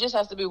passion. It just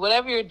has to be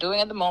whatever you're doing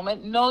at the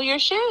moment, know your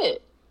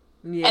shit.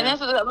 Yeah. And that's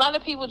a lot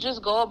of people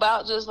just go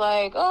about just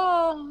like,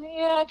 oh,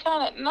 yeah,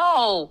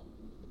 no.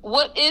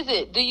 What is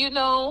it? Do you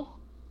know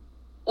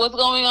what's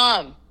going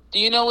on? Do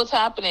you know what's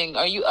happening?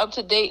 Are you up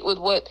to date with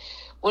what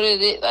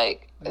is it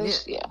like?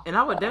 Yeah. And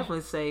I would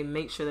definitely say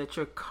make sure that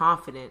you're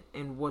confident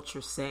in what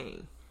you're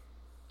saying.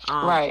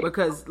 Right.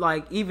 Because,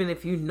 like, even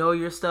if you know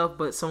your stuff,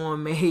 but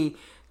someone may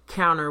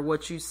counter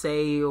what you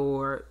say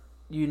or,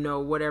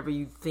 whatever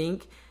you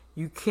think,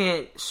 you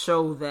can't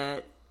show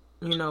that,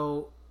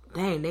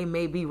 dang, they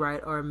may be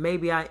right or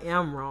maybe I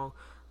am wrong.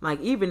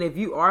 Like, even if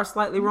you are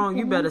slightly wrong,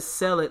 you better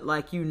sell it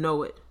like you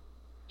know it.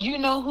 You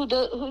know who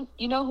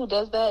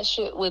does that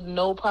shit with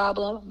no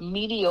problem?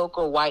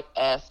 Mediocre white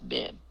ass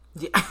men.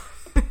 Yeah.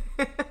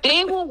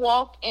 They will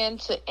walk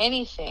into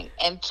anything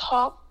and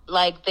talk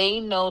like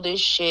they know this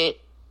shit,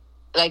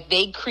 like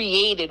they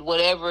created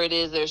whatever it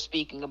is they're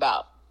speaking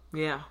about.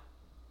 Yeah.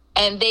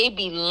 And they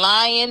be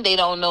lying. They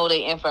don't know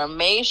the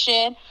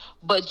information,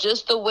 but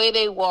just the way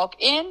they walk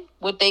in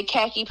with their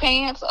khaki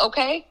pants,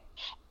 okay?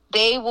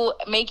 They will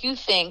make you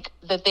think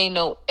that they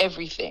know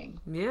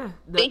everything. Yeah.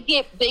 They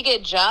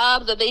get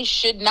jobs that they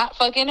should not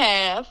fucking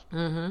have.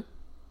 Mm-hmm.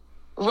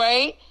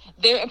 Right?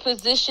 They're in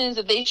positions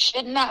that they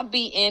should not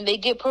be in. They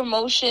get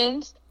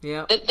promotions.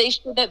 Yeah.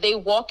 That they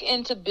walk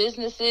into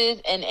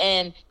businesses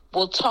and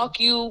will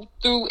talk you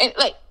through, and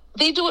like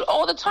they do it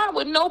all the time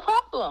with no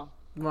problem.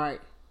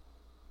 Right.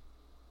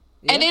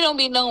 Yeah. And they don't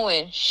be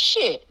knowing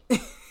shit.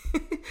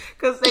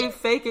 Because they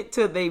fake it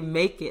till they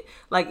make it.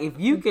 Like, if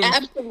you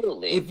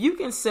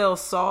can sell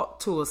salt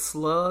to a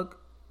slug,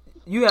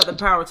 you have the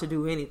power to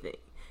do anything.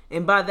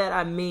 And by that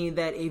I mean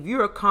that if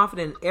you're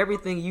confident in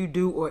everything you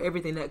do or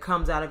everything that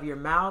comes out of your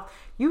mouth,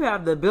 you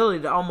have the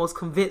ability to almost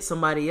convince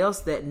somebody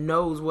else that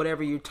knows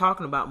whatever you're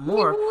talking about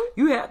more. Mm-hmm.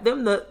 You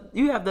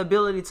have the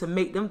ability to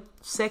make them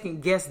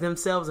second guess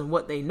themselves and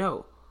what they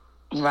know.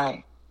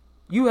 Right.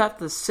 You have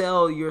to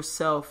sell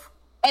yourself.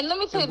 And let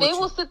me tell you, they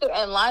will sit there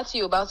and lie to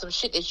you about some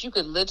shit that you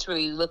could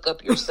literally look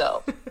up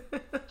yourself.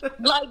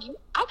 Like,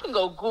 I can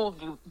go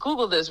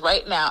Google this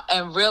right now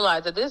and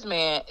realize that this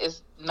man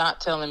is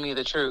not telling me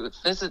the truth.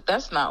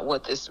 That's not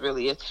what this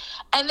really is.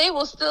 And they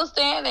will still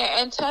stand there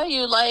and tell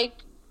you like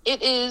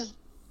it is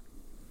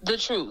the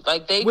truth.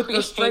 Like they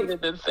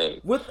created the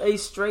thing. With a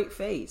straight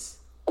face.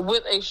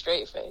 With a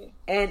straight face.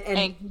 And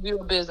give you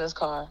a business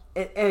card.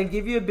 And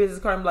give you a business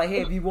card and be like,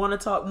 hey, if you want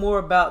to talk more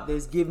about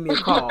this, give me a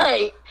call.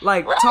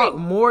 Right. Talk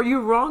more.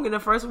 You're wrong in the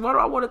first one. Why do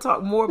I want to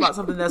talk more about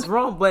something that's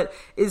wrong? But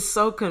it's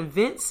so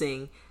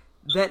convincing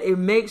that it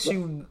makes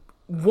you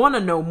want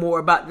to know more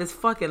about this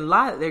fucking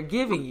lie that they're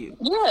giving you.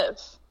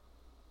 Yes.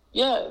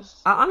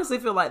 I honestly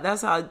feel like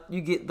that's how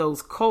you get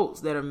those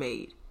cults that are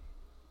made.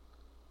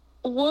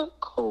 What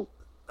cult?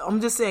 I'm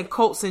just saying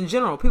cults in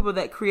general. People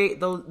that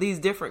create these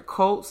different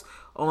cults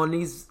on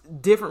these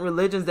different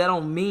religions that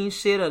don't mean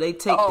shit, or they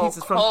take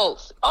pieces from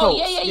cults.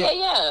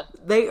 Yeah.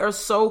 They are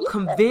so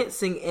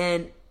convincing,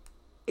 and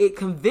it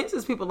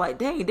convinces people like,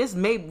 dang, this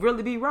may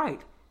really be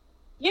right.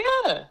 Yeah.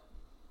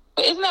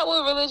 But isn't that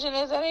what religion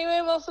is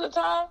anyway most of the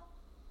time?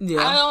 Yeah.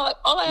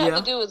 All I have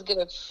to do is get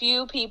a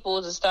few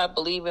people to start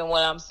believing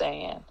what I'm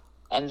saying,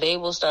 and they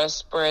will start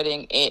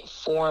spreading it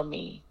for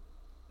me.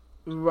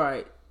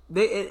 Right.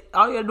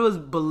 All you gotta do is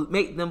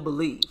make them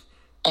believe.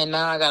 And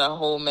now I got a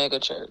whole mega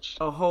church.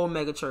 A whole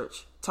mega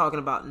church talking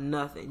about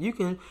nothing. You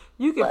can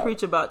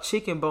preach about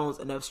chicken bones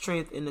and have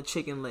strength in the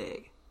chicken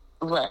leg.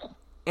 Right.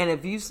 And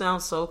if you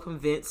sound so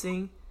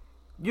convincing,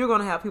 you're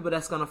gonna have people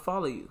that's gonna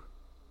follow you.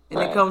 And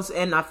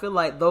and I feel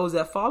like those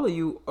that follow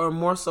you are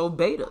more so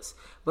betas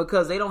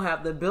because they don't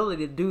have the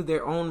ability to do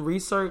their own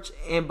research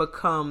and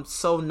become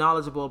so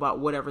knowledgeable about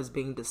whatever's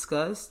being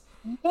discussed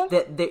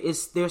that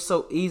they're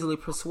so easily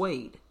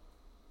persuaded.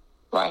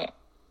 Right.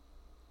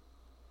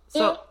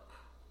 So,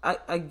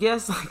 I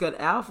guess like an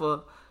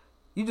alpha,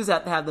 you just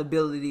have to have the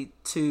ability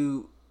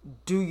to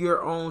do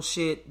your own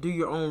shit, do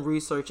your own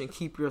research, and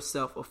keep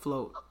yourself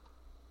afloat.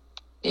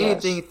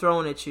 Yes. Anything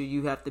thrown at you,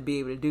 you have to be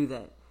able to do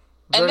that.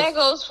 And that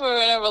goes for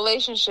in a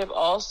relationship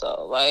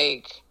also.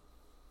 Like,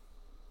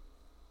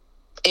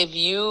 if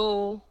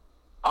you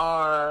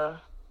are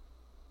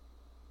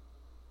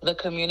the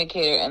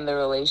communicator in the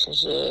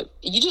relationship,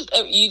 you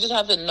just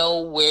have to know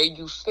where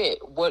you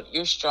fit, what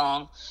your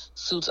strong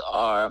suits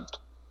are,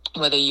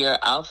 whether you're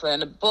alpha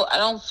and a bull. I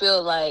don't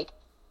feel like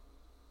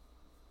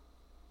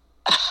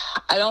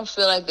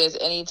there's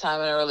any time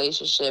in a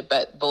relationship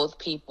that both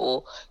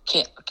people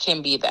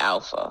can be the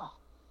alpha.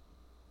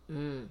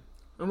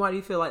 And why do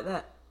you feel like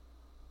that?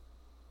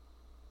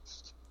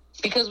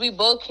 Because we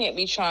both can't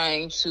be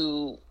trying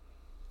to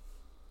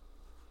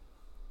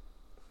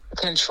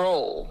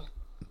control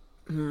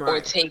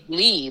or take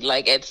lead.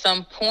 Like at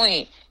some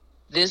point,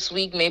 this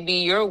week may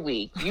be your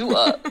week. You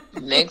up.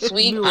 Next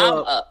week, I'm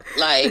up.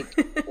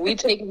 Like we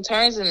taking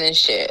turns in this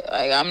shit.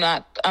 Like I'm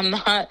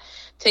not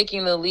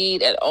taking the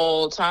lead at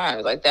all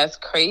times. Like that's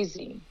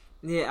crazy.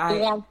 Yeah, who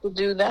wants to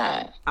do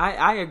that?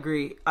 I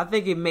agree. I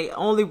think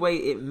only way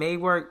it may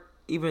work,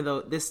 even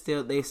though they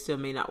still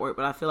may not work,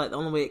 but I feel like the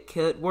only way it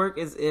could work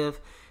is if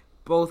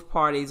both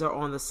parties are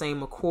on the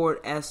same accord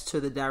as to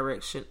the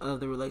direction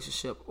of the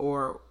relationship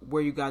or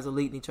where you guys are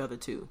leading each other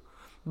to.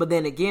 But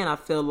then again, I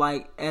feel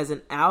like as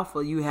an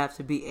alpha, you have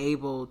to be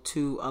able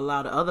to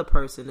allow the other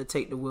person to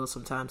take the wheel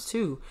sometimes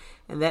too,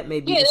 and that may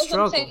be the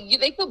struggle. What I'm saying.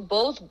 They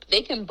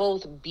can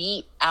both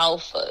be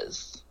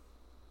alphas,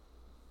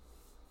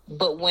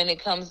 but when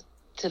it comes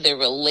to their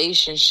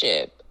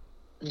relationship,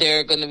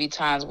 there are going to be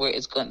times where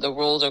the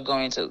roles are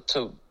going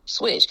to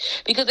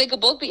switch, because they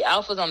could both be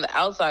alphas on the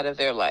outside of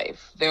their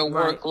life, their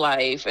work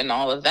life, and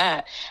all of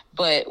that.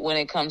 But when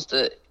it comes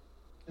to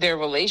their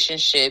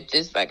relationship,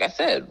 this, like I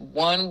said,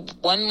 one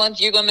month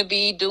you're going to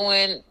be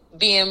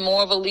being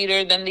more of a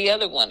leader than the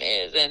other one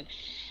is,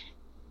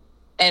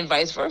 and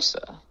vice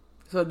versa.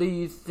 So do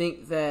you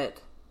think that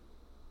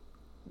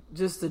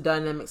just the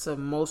dynamics of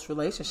most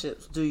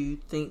relationships, do you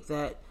think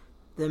that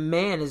the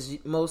man is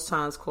most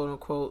times, quote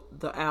unquote,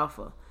 the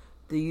alpha?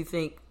 Do you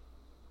think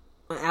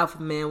an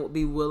alpha man would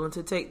be willing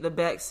to take the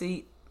back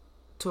seat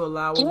to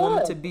allow a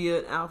woman to be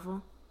an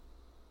alpha?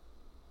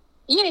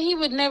 Yeah, he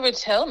would never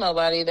tell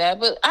nobody that,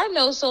 but I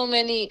know so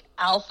many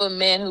alpha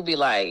men who be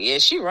like, yeah,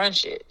 she run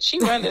shit. She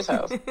run this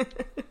house.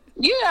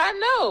 Yeah,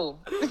 I know.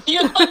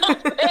 You know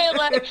what I'm saying?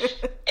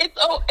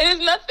 Like, there's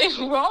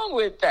nothing wrong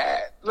with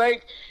that.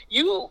 Like,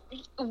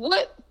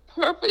 what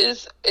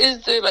purpose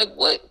is there? Like,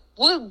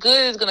 what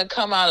good is going to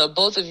come out of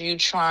both of you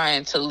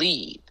trying to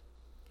lead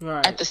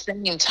at the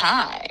same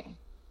time?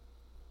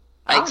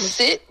 Like,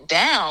 sit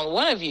down,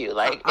 one of you.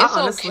 Like,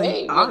 it's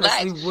okay.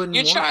 Relax.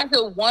 You're trying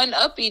to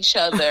one-up each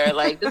other.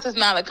 Like, this is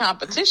not a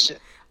competition.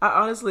 I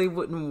honestly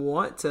wouldn't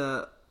want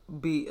to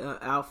be an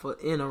alpha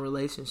in a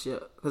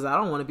relationship because I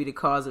don't want to be the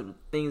cause of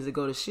things that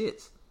go to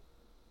shits.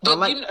 But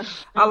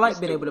I like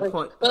being able to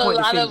point the finger.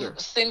 But a lot of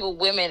single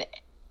women,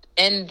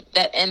 and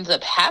that ends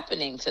up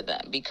happening to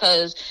them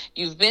because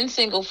you've been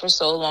single for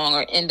so long,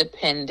 or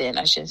independent.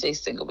 I shouldn't say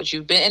single, but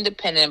you've been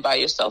independent by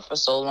yourself for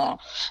so long.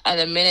 And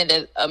the minute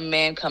that a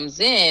man comes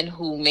in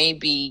who may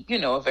be,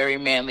 a very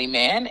manly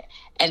man,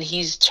 and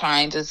he's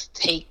trying to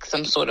take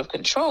some sort of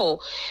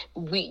control,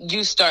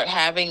 you start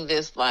having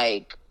this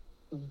like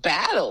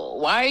battle?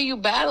 Why are you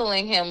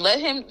battling him? Let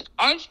him.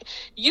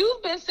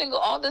 You've been single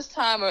all this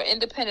time or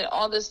independent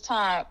all this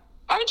time?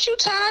 Aren't you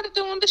tired of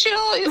doing the shit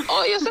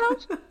all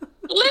yourself?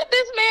 Let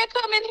this man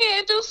come in here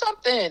and do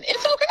something.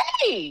 It's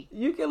okay.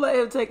 You can let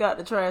him take out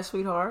the trash,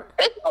 sweetheart.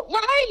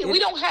 Right. We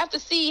don't have to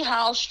see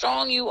how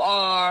strong you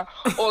are,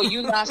 or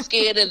you're not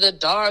scared of the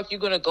dark. You're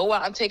going to go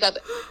out and take out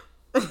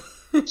the...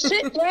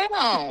 Sit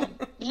down.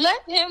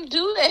 Let him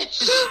do that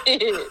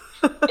shit.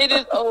 It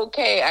is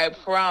okay. I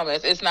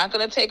promise. It's not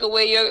going to take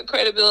away your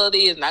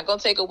credibility. It's not going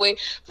to take away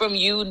from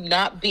you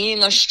not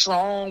being a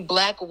strong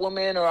black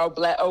woman or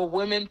a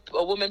woman.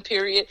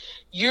 Period.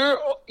 You're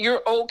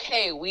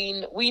okay.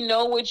 We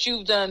know what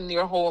you've done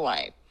your whole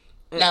life.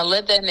 Now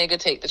let that nigga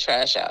take the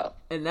trash out.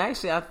 And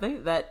actually, I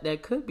think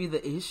that could be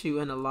the issue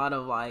in a lot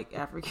of like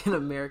African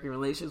American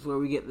relationships where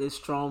we get this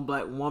strong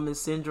black woman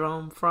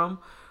syndrome from.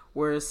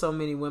 Where so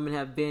many women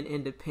have been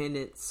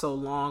independent so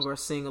long or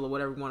single or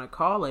whatever you want to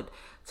call it,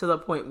 to the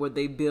point where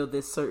they build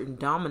this certain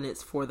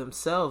dominance for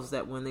themselves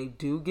that when they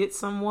do get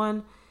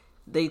someone,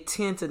 they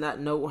tend to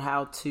not know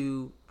how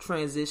to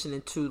transition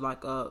into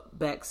like a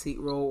backseat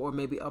role or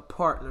maybe a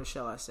partner,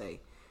 shall I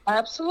say.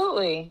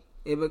 Absolutely.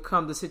 It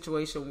becomes a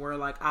situation where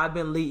like, I've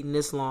been leading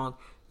this long.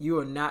 You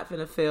are not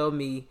finna fail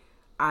me.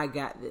 I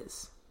got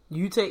this.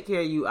 You take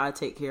care of you. I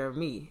take care of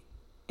me.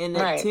 And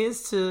that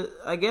tends to,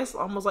 I guess,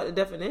 almost like the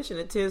definition,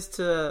 it tends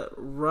to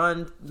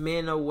run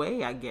men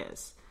away, I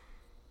guess.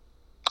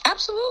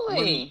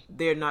 Absolutely. When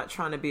they're not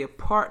trying to be a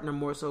partner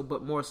more so,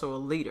 but more so a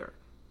leader.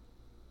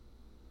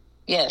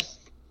 Yes.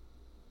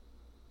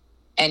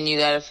 And you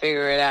got to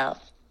figure it out.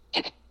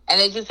 And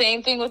it's the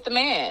same thing with the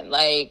man.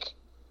 Like,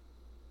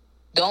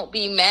 don't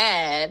be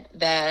mad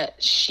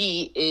that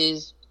she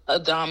is a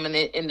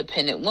dominant,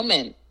 independent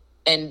woman.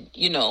 And,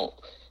 you know,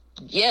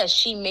 yes,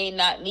 she may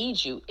not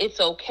need you. It's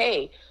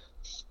okay.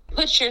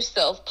 Place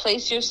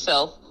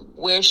yourself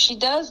where she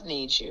does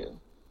need you.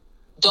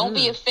 Don't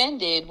be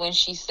offended when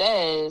she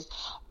says,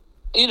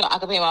 you know, I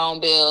can pay my own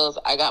bills.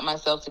 I got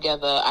myself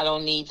together. I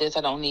don't need this.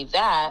 I don't need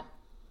that.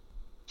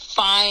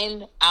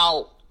 Find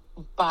out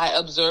by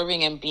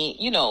observing and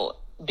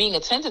being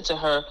attentive to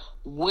her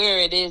where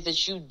it is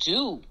that you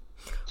do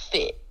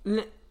fit.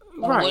 Right.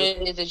 What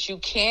it is that you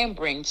can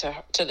bring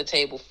to the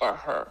table for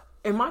her.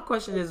 And my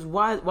question is,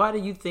 why do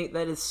you think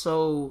that is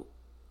so,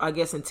 I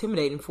guess,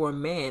 intimidating for a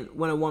man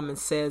when a woman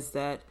says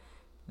that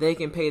they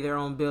can pay their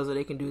own bills or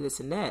they can do this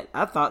and that?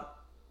 I thought,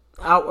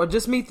 or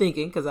just me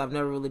thinking, because I've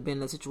never really been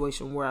in a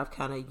situation where I've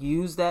kind of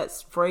used that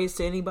phrase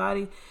to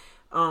anybody.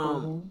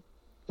 You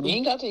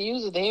ain't got to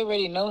use it. They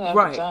already know half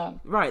the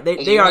time. Right.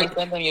 They are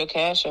sending your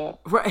cash out.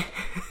 Right.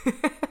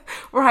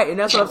 Right. And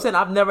that's what I'm saying.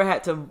 I've never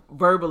had to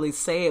verbally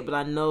say it, but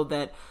I know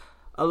that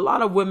a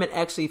lot of women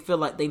actually feel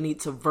like they need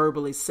to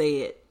verbally say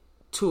it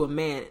to a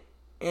man,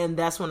 and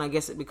that's when I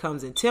guess it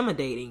becomes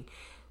intimidating.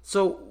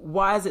 So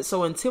why is it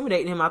so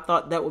intimidating him? I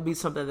thought that would be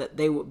something that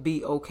they would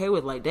be okay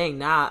with. Like, dang,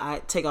 now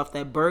I take off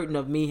that burden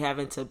of me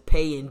having to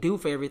pay and do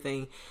for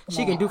everything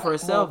she can do for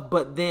herself.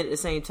 But then at the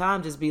same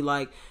time, just be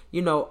like,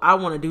 you know, I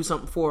want to do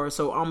something for her,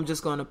 so I'm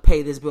just going to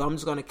pay this bill. I'm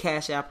just going to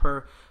cash app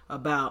her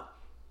about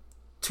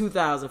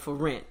 $2,000 for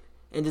rent.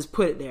 And just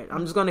put it there.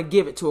 I'm just going to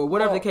give it to her,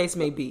 whatever the case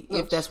may be,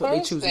 if that's what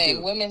they choose to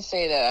do. Women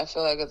say that, I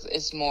feel like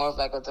it's more of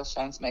like a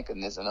defense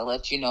mechanism to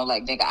let you know,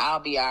 like, nigga, I'll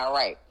be all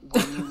right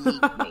when you need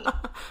me.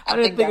 I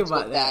didn't think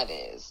about that.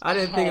 I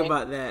didn't think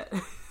about that.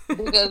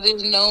 Because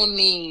there's no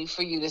need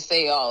for you to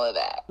say all of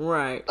that.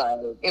 Right.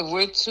 Like, if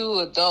we're two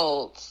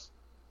adults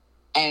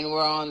and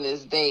we're on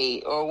this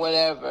date or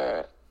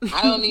whatever,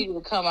 I don't need you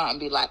to come out and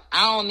be like,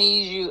 I don't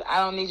need you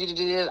to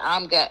do this.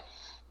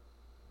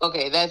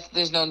 Okay,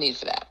 there's no need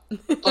for that.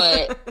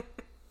 But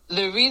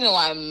the reason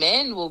why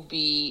men will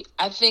be,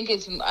 I don't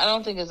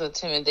think it's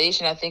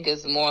intimidation. I think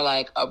it's more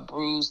like a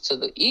bruise to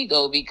the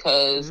ego,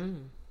 because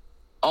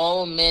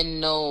all men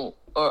know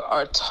or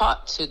are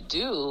taught to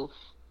do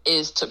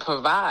is to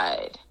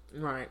provide.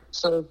 Right.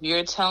 So if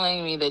you're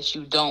telling me that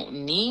you don't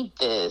need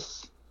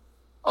this,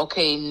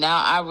 okay,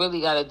 now I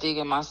really got to dig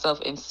in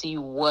myself and see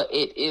what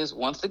it is,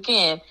 once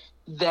again,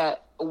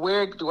 that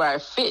where do I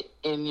fit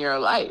in your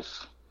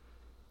life?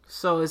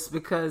 So it's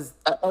because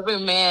every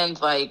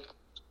man's like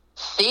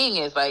thing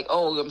is like,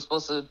 oh, I'm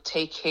supposed to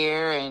take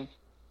care and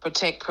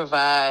protect,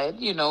 provide,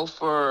 you know,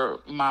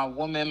 for my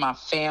woman, my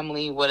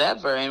family,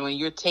 whatever. And when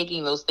you're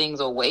taking those things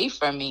away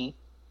from me,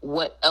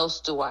 what else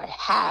do I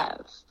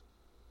have?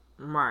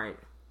 Right.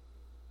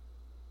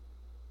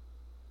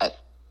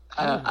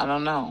 I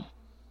don't know.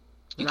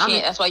 You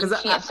can't. That's why you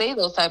can't say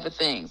those type of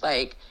things.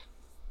 Like,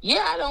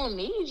 yeah, I don't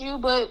need you,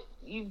 but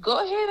you go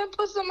ahead and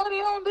put some money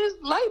on this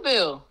light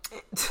bill.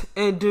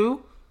 And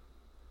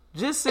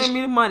just send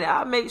me the money.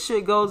 I'll make sure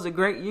it goes to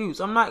great use.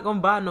 I'm not going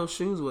to buy no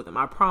shoes with them.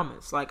 I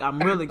promise. Like, I'm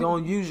really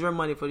going to use your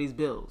money for these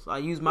bills. I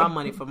use my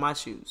money for my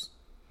shoes.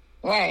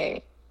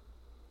 Right.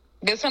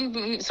 Because some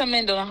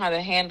men don't know how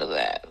to handle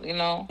that, you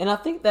know? And I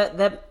think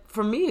that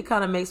for me, it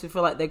kind of makes me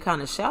feel like they're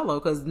kind of shallow,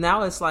 because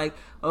now it's like,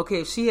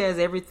 okay, if she has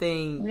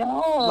everything,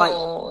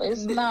 no,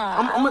 it's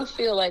not. I don't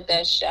feel like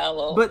that's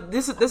shallow. But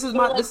this is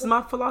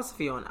my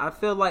philosophy on it. I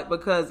feel like,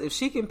 because if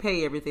she can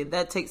pay everything,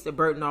 that takes the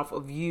burden off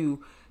of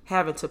you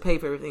having to pay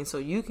for everything, so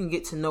you can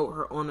get to know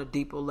her on a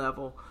deeper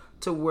level,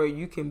 to where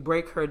you can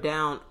break her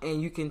down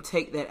and you can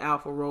take that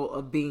alpha role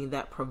of being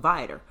that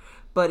provider.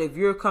 But if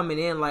you're coming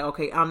in like,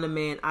 okay, I'm the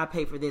man, I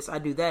pay for this, I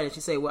do that, and she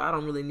say, well, I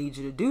don't really need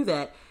you to do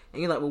that,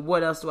 and you're like, well,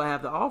 what else do I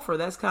have to offer?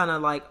 That's kind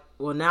of like,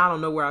 well, now I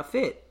don't know where I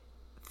fit.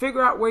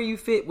 Figure out where you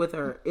fit with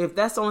her. If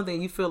that's the only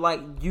thing you feel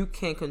like you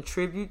can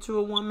contribute to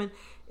a woman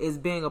is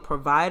being a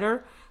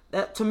provider,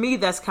 that, to me,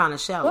 that's kind of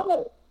shallow.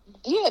 Well,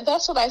 yeah,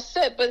 that's what I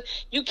said. But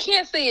you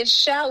can't say it's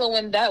shallow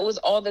when that was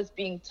all that's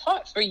being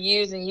taught for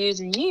years and years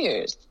and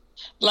years.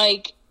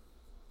 Like,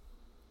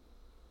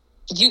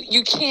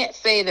 you can't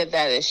say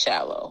that is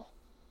shallow,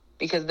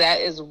 because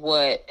that is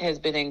what has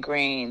been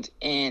ingrained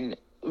in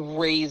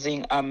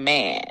raising a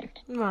man.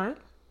 Right.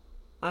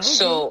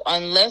 So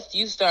unless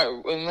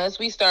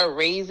we start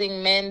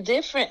raising men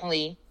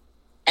differently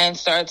and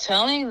start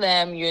telling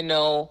them,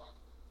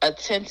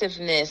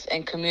 attentiveness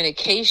and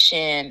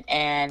communication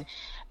and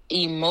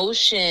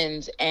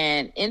emotions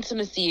and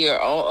intimacy are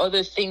all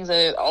other things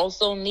that are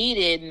also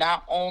needed,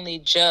 not only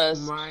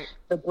just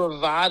the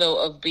bravado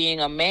of being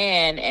a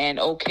man and,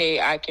 okay,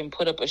 I can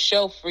put up a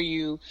shelf for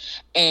you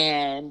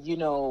and,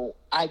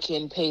 I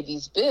can pay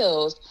these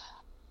bills.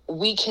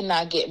 We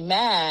cannot get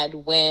mad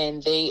when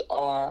they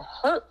are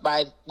hurt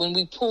when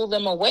we pull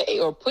them away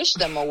or push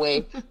them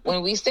away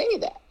when we say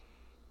that.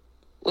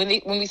 When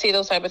we say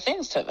those type of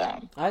things to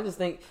them. I just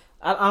think,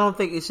 I don't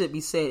think it should be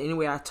said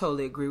anyway. I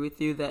totally agree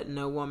with you that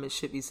no woman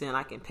should be saying,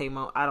 I can pay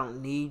I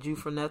don't need you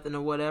for nothing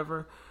or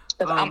whatever.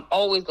 I'm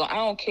always I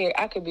don't care.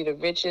 I could be the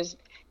richest.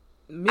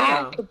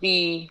 Yeah. I could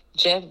be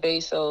Jeff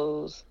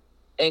Bezos'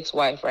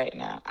 ex-wife right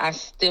now. I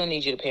still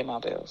need you to pay my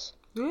bills.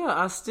 Yeah,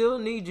 I still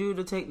need you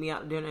to take me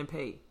out to dinner and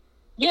pay.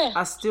 Yeah.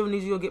 I still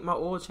need you to get my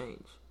oil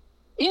change.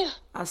 Yeah.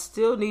 I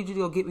still need you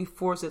to go get me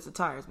 4 sets of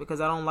tires,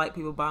 because I don't like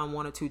people buying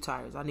 1 or 2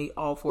 tires. I need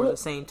all 4 of the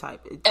same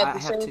type. At the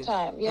same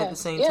time, yes. At the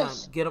same time.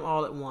 Get them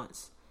all at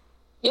once.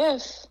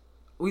 Yes.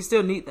 We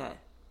still need that.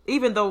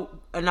 Even though,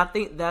 and I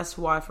think that's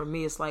why for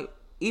me it's like,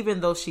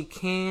 even though she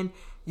can,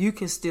 you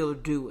can still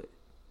do it.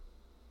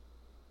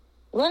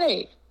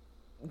 Right.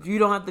 You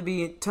don't have to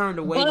be turned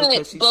away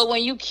because she's... But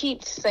when you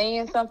keep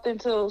saying something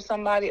to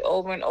somebody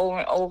over and over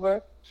and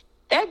over,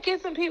 that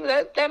gets some people,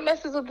 that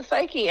messes with the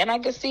psyche. And I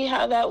can see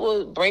how that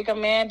would break a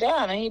man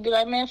down. And he'd be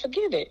like, man,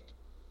 forget it.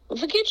 Well,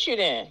 forget you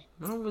then.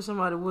 I wish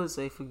somebody would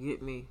say,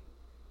 forget me.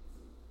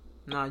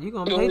 Nah, you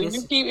gonna pay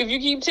this. If you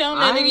keep telling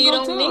that nigga you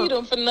don't need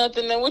him for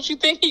nothing, then what you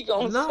think he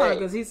gonna say? No,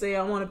 because he say,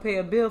 I want to pay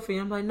a bill for you.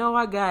 I'm like, no,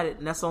 I got it.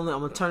 And that's only, I'm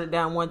going to turn it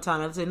down one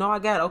time. I say, no, I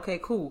got it. Okay,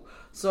 cool.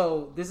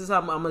 So this is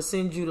how I'm going to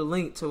send you the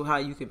link to how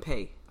you can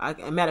pay.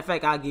 Matter of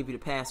fact, I'll give you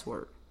the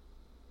password.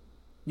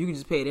 You can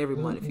just pay it every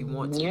month if you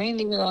want to. You ain't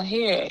even gonna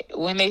hear it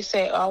when they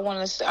say, oh,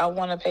 I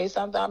want to pay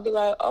something. I'll be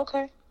like,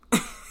 okay,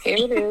 here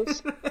it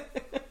is.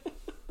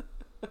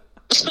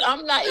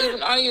 I'm not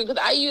even arguing,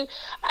 because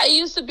I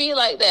used to be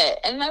like that,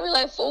 and I'd be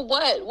like, for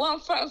what? What I'm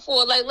fronting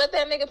for? Like, let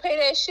that nigga pay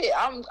that shit.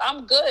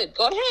 I'm good.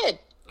 Go ahead.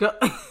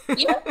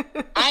 Yeah,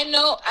 I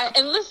know.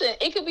 And listen,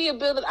 it could be a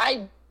bill that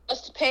I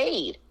just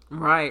paid.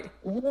 Right.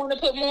 You want to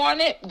put more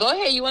on it? Go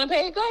ahead. You want to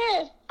pay it? Go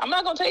ahead. I'm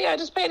not going to tell you I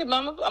just paid it, but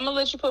I'm going to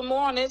let you put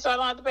more on it so I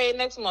don't have to pay it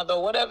next month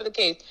or whatever the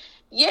case.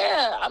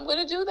 Yeah, I'm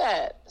going to do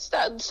that.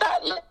 Stop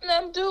letting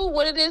them do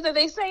what it is that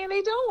they saying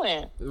they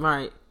doing.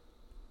 Right.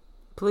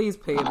 Please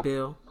pay a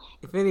bill.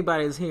 If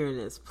anybody is hearing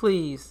this,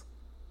 please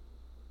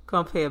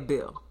come pay a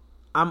bill.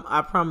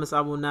 I promise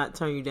I will not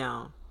turn you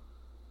down.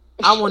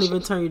 I won't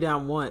even turn you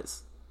down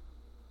once.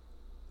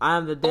 I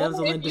am the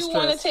damsel in distress. If you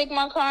want to take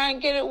my car and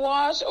get it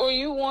washed, or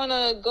you want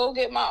to go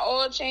get my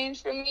oil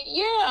change for me,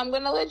 yeah, I'm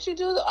going to let you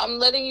do I'm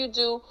letting you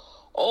do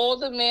all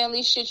the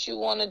manly shit you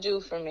want to do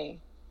for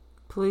me.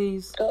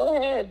 Please. Go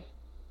ahead.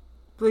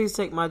 Please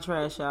take my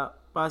trash out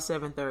by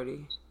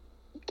 7:30.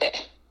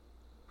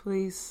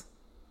 Please.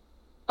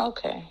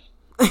 Okay.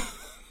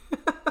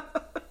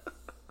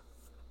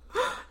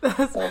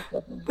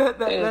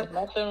 There's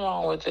nothing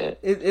wrong with it.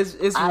 It's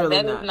really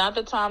that is not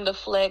the time to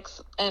flex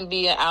and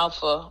be an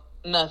alpha.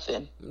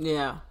 Nothing.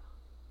 Yeah.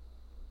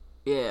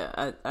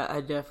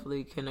 I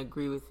definitely can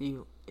agree with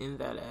you in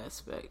that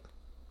aspect.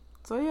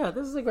 So yeah,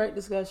 this is a great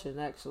discussion,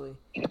 actually,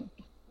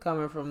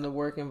 coming from the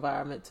work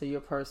environment to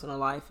your personal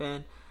life,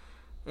 and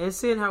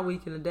seeing how we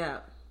can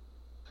adapt.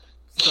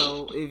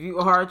 So if you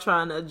are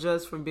trying to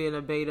adjust from being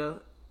a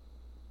beta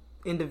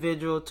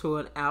individual to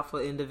an alpha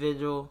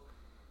individual,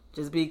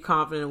 just be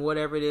confident in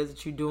whatever it is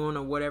that you're doing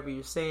or whatever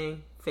you're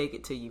saying. Fake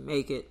it till you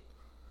make it.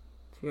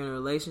 If you're in a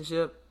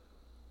relationship,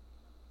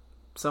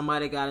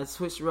 somebody got to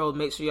switch the roles.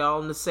 Make sure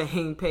y'all on the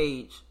same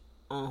page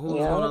on who's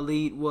going to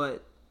lead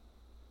what.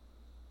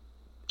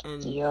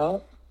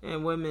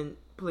 And women,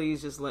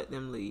 please just let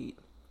them lead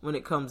when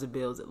it comes to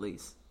bills, at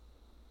least.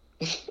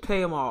 Pay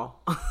them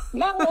all.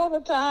 Not all the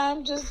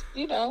time, just,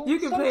 You can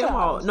sometimes. pay them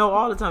all. No,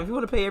 all the time. If you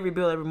want to pay every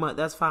bill every month,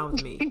 that's fine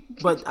with me.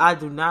 But I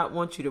do not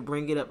want you to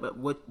bring it up. But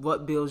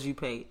what bills you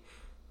paid?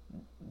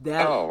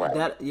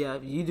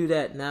 If you do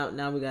that,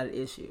 now we got an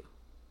issue.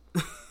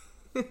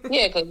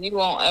 Yeah, because you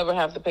won't ever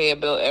have to pay a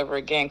bill ever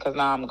again. Because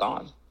now I'm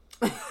gone.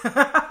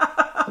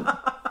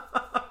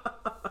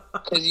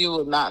 Because you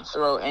will not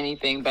throw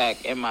anything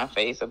back in my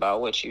face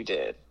about what you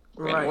did.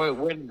 Right.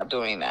 We're not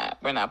doing that.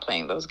 We're not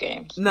playing those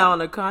games. Now, on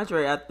the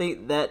contrary, I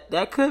think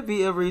that could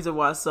be a reason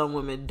why some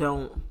women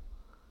don't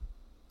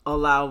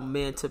allow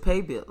men to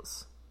pay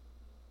bills.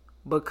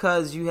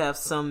 Because you have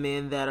some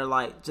men that are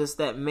like just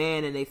that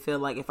man, and they feel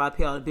like if I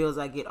pay all the bills,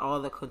 I get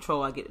all the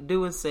control. I get to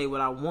do and say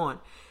what I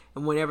want.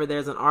 And whenever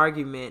there's an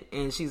argument,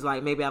 and she's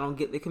like, maybe I don't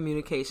get the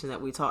communication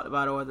that we talked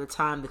about or the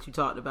time that you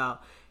talked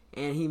about,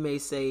 and he may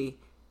say,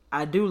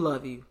 I do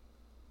love you.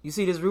 You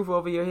see this roof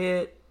over your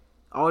head?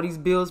 All these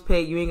bills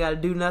paid, you ain't got to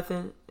do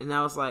nothing. And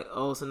I was like,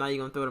 oh, so now you're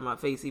going to throw it in my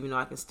face, even though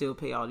I can still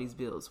pay all these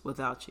bills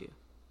without you.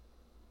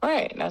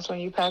 Right. That's when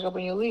you pack up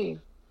and you leave.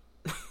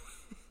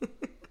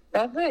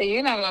 That's it.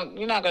 You're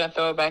not gonna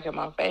throw it back in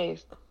my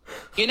face.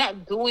 You're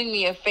not doing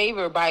me a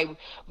favor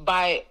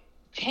by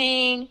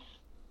paying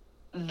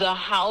the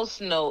house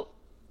note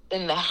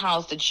in the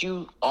house that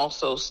you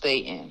also stay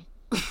in.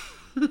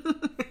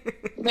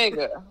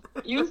 Nigga,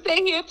 you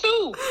stay here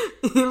too.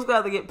 You've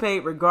got to get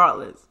paid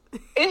regardless.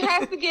 It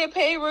has to get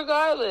paid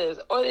regardless,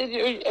 or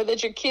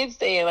that your kids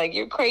stay in. Like,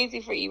 you're crazy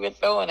for even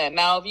throwing that.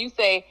 Now, if you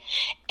say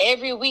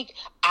every week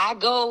I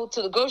go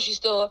to the grocery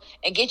store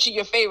and get you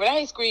your favorite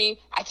ice cream,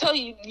 I tell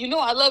you,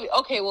 I love you.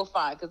 Okay, well,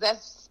 fine, because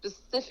that's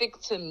specific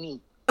to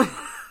me.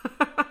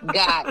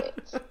 Got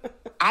it.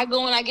 I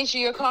go and I get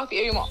you your coffee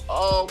every month.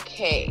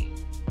 Okay,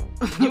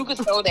 you can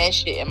throw that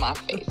shit in my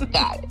face.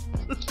 Got it.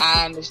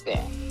 I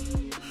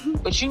understand,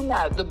 but you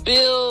not the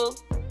bill,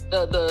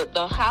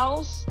 the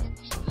house.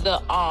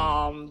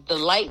 The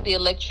light, the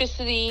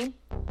electricity,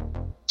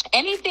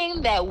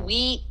 anything that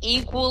we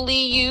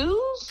equally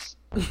use,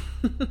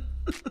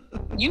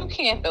 you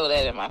can't throw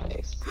that in my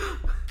face.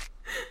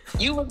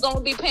 You was gonna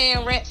be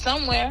paying rent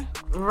somewhere.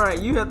 Right,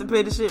 you have to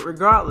pay the shit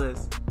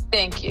regardless.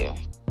 Thank you.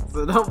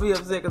 So don't be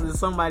upset because there's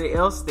somebody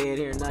else staying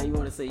here. Now you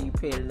want to say you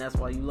paid and that's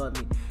why you love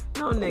me.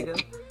 No,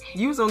 nigga.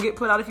 You was gonna get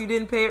put out if you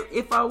didn't pay it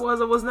if I was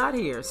or was not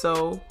here.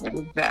 So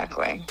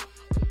exactly.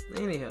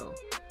 Anyhow.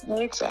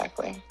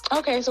 Exactly.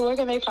 Okay, so where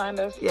can they find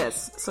us?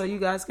 Yes, so you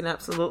guys can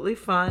absolutely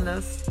find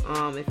us.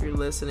 If you're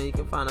listening, you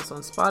can find us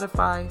on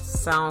Spotify,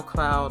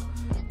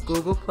 SoundCloud,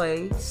 Google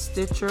Play,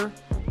 Stitcher,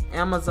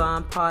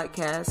 Amazon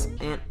Podcasts,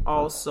 and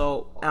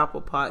also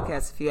Apple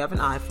Podcasts if you have an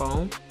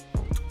iPhone.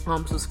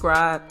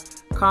 Subscribe,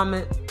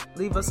 comment,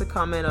 leave us a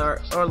comment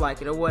or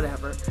like it or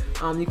whatever.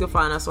 You can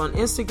find us on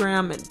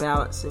Instagram at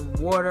Balancing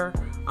Water.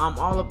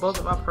 Both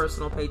of our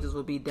personal pages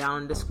will be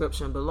down in the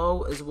description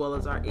below, as well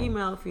as our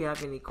email if you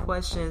have any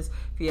questions,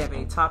 if you have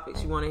any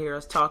topics you want to hear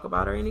us talk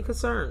about, or any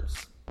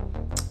concerns.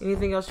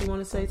 Anything else you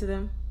want to say to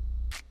them?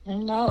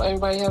 No,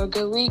 everybody have a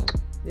good week.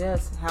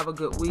 Yes, have a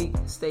good week.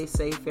 Stay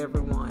safe,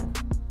 everyone.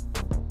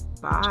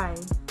 Bye.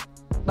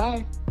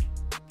 Bye.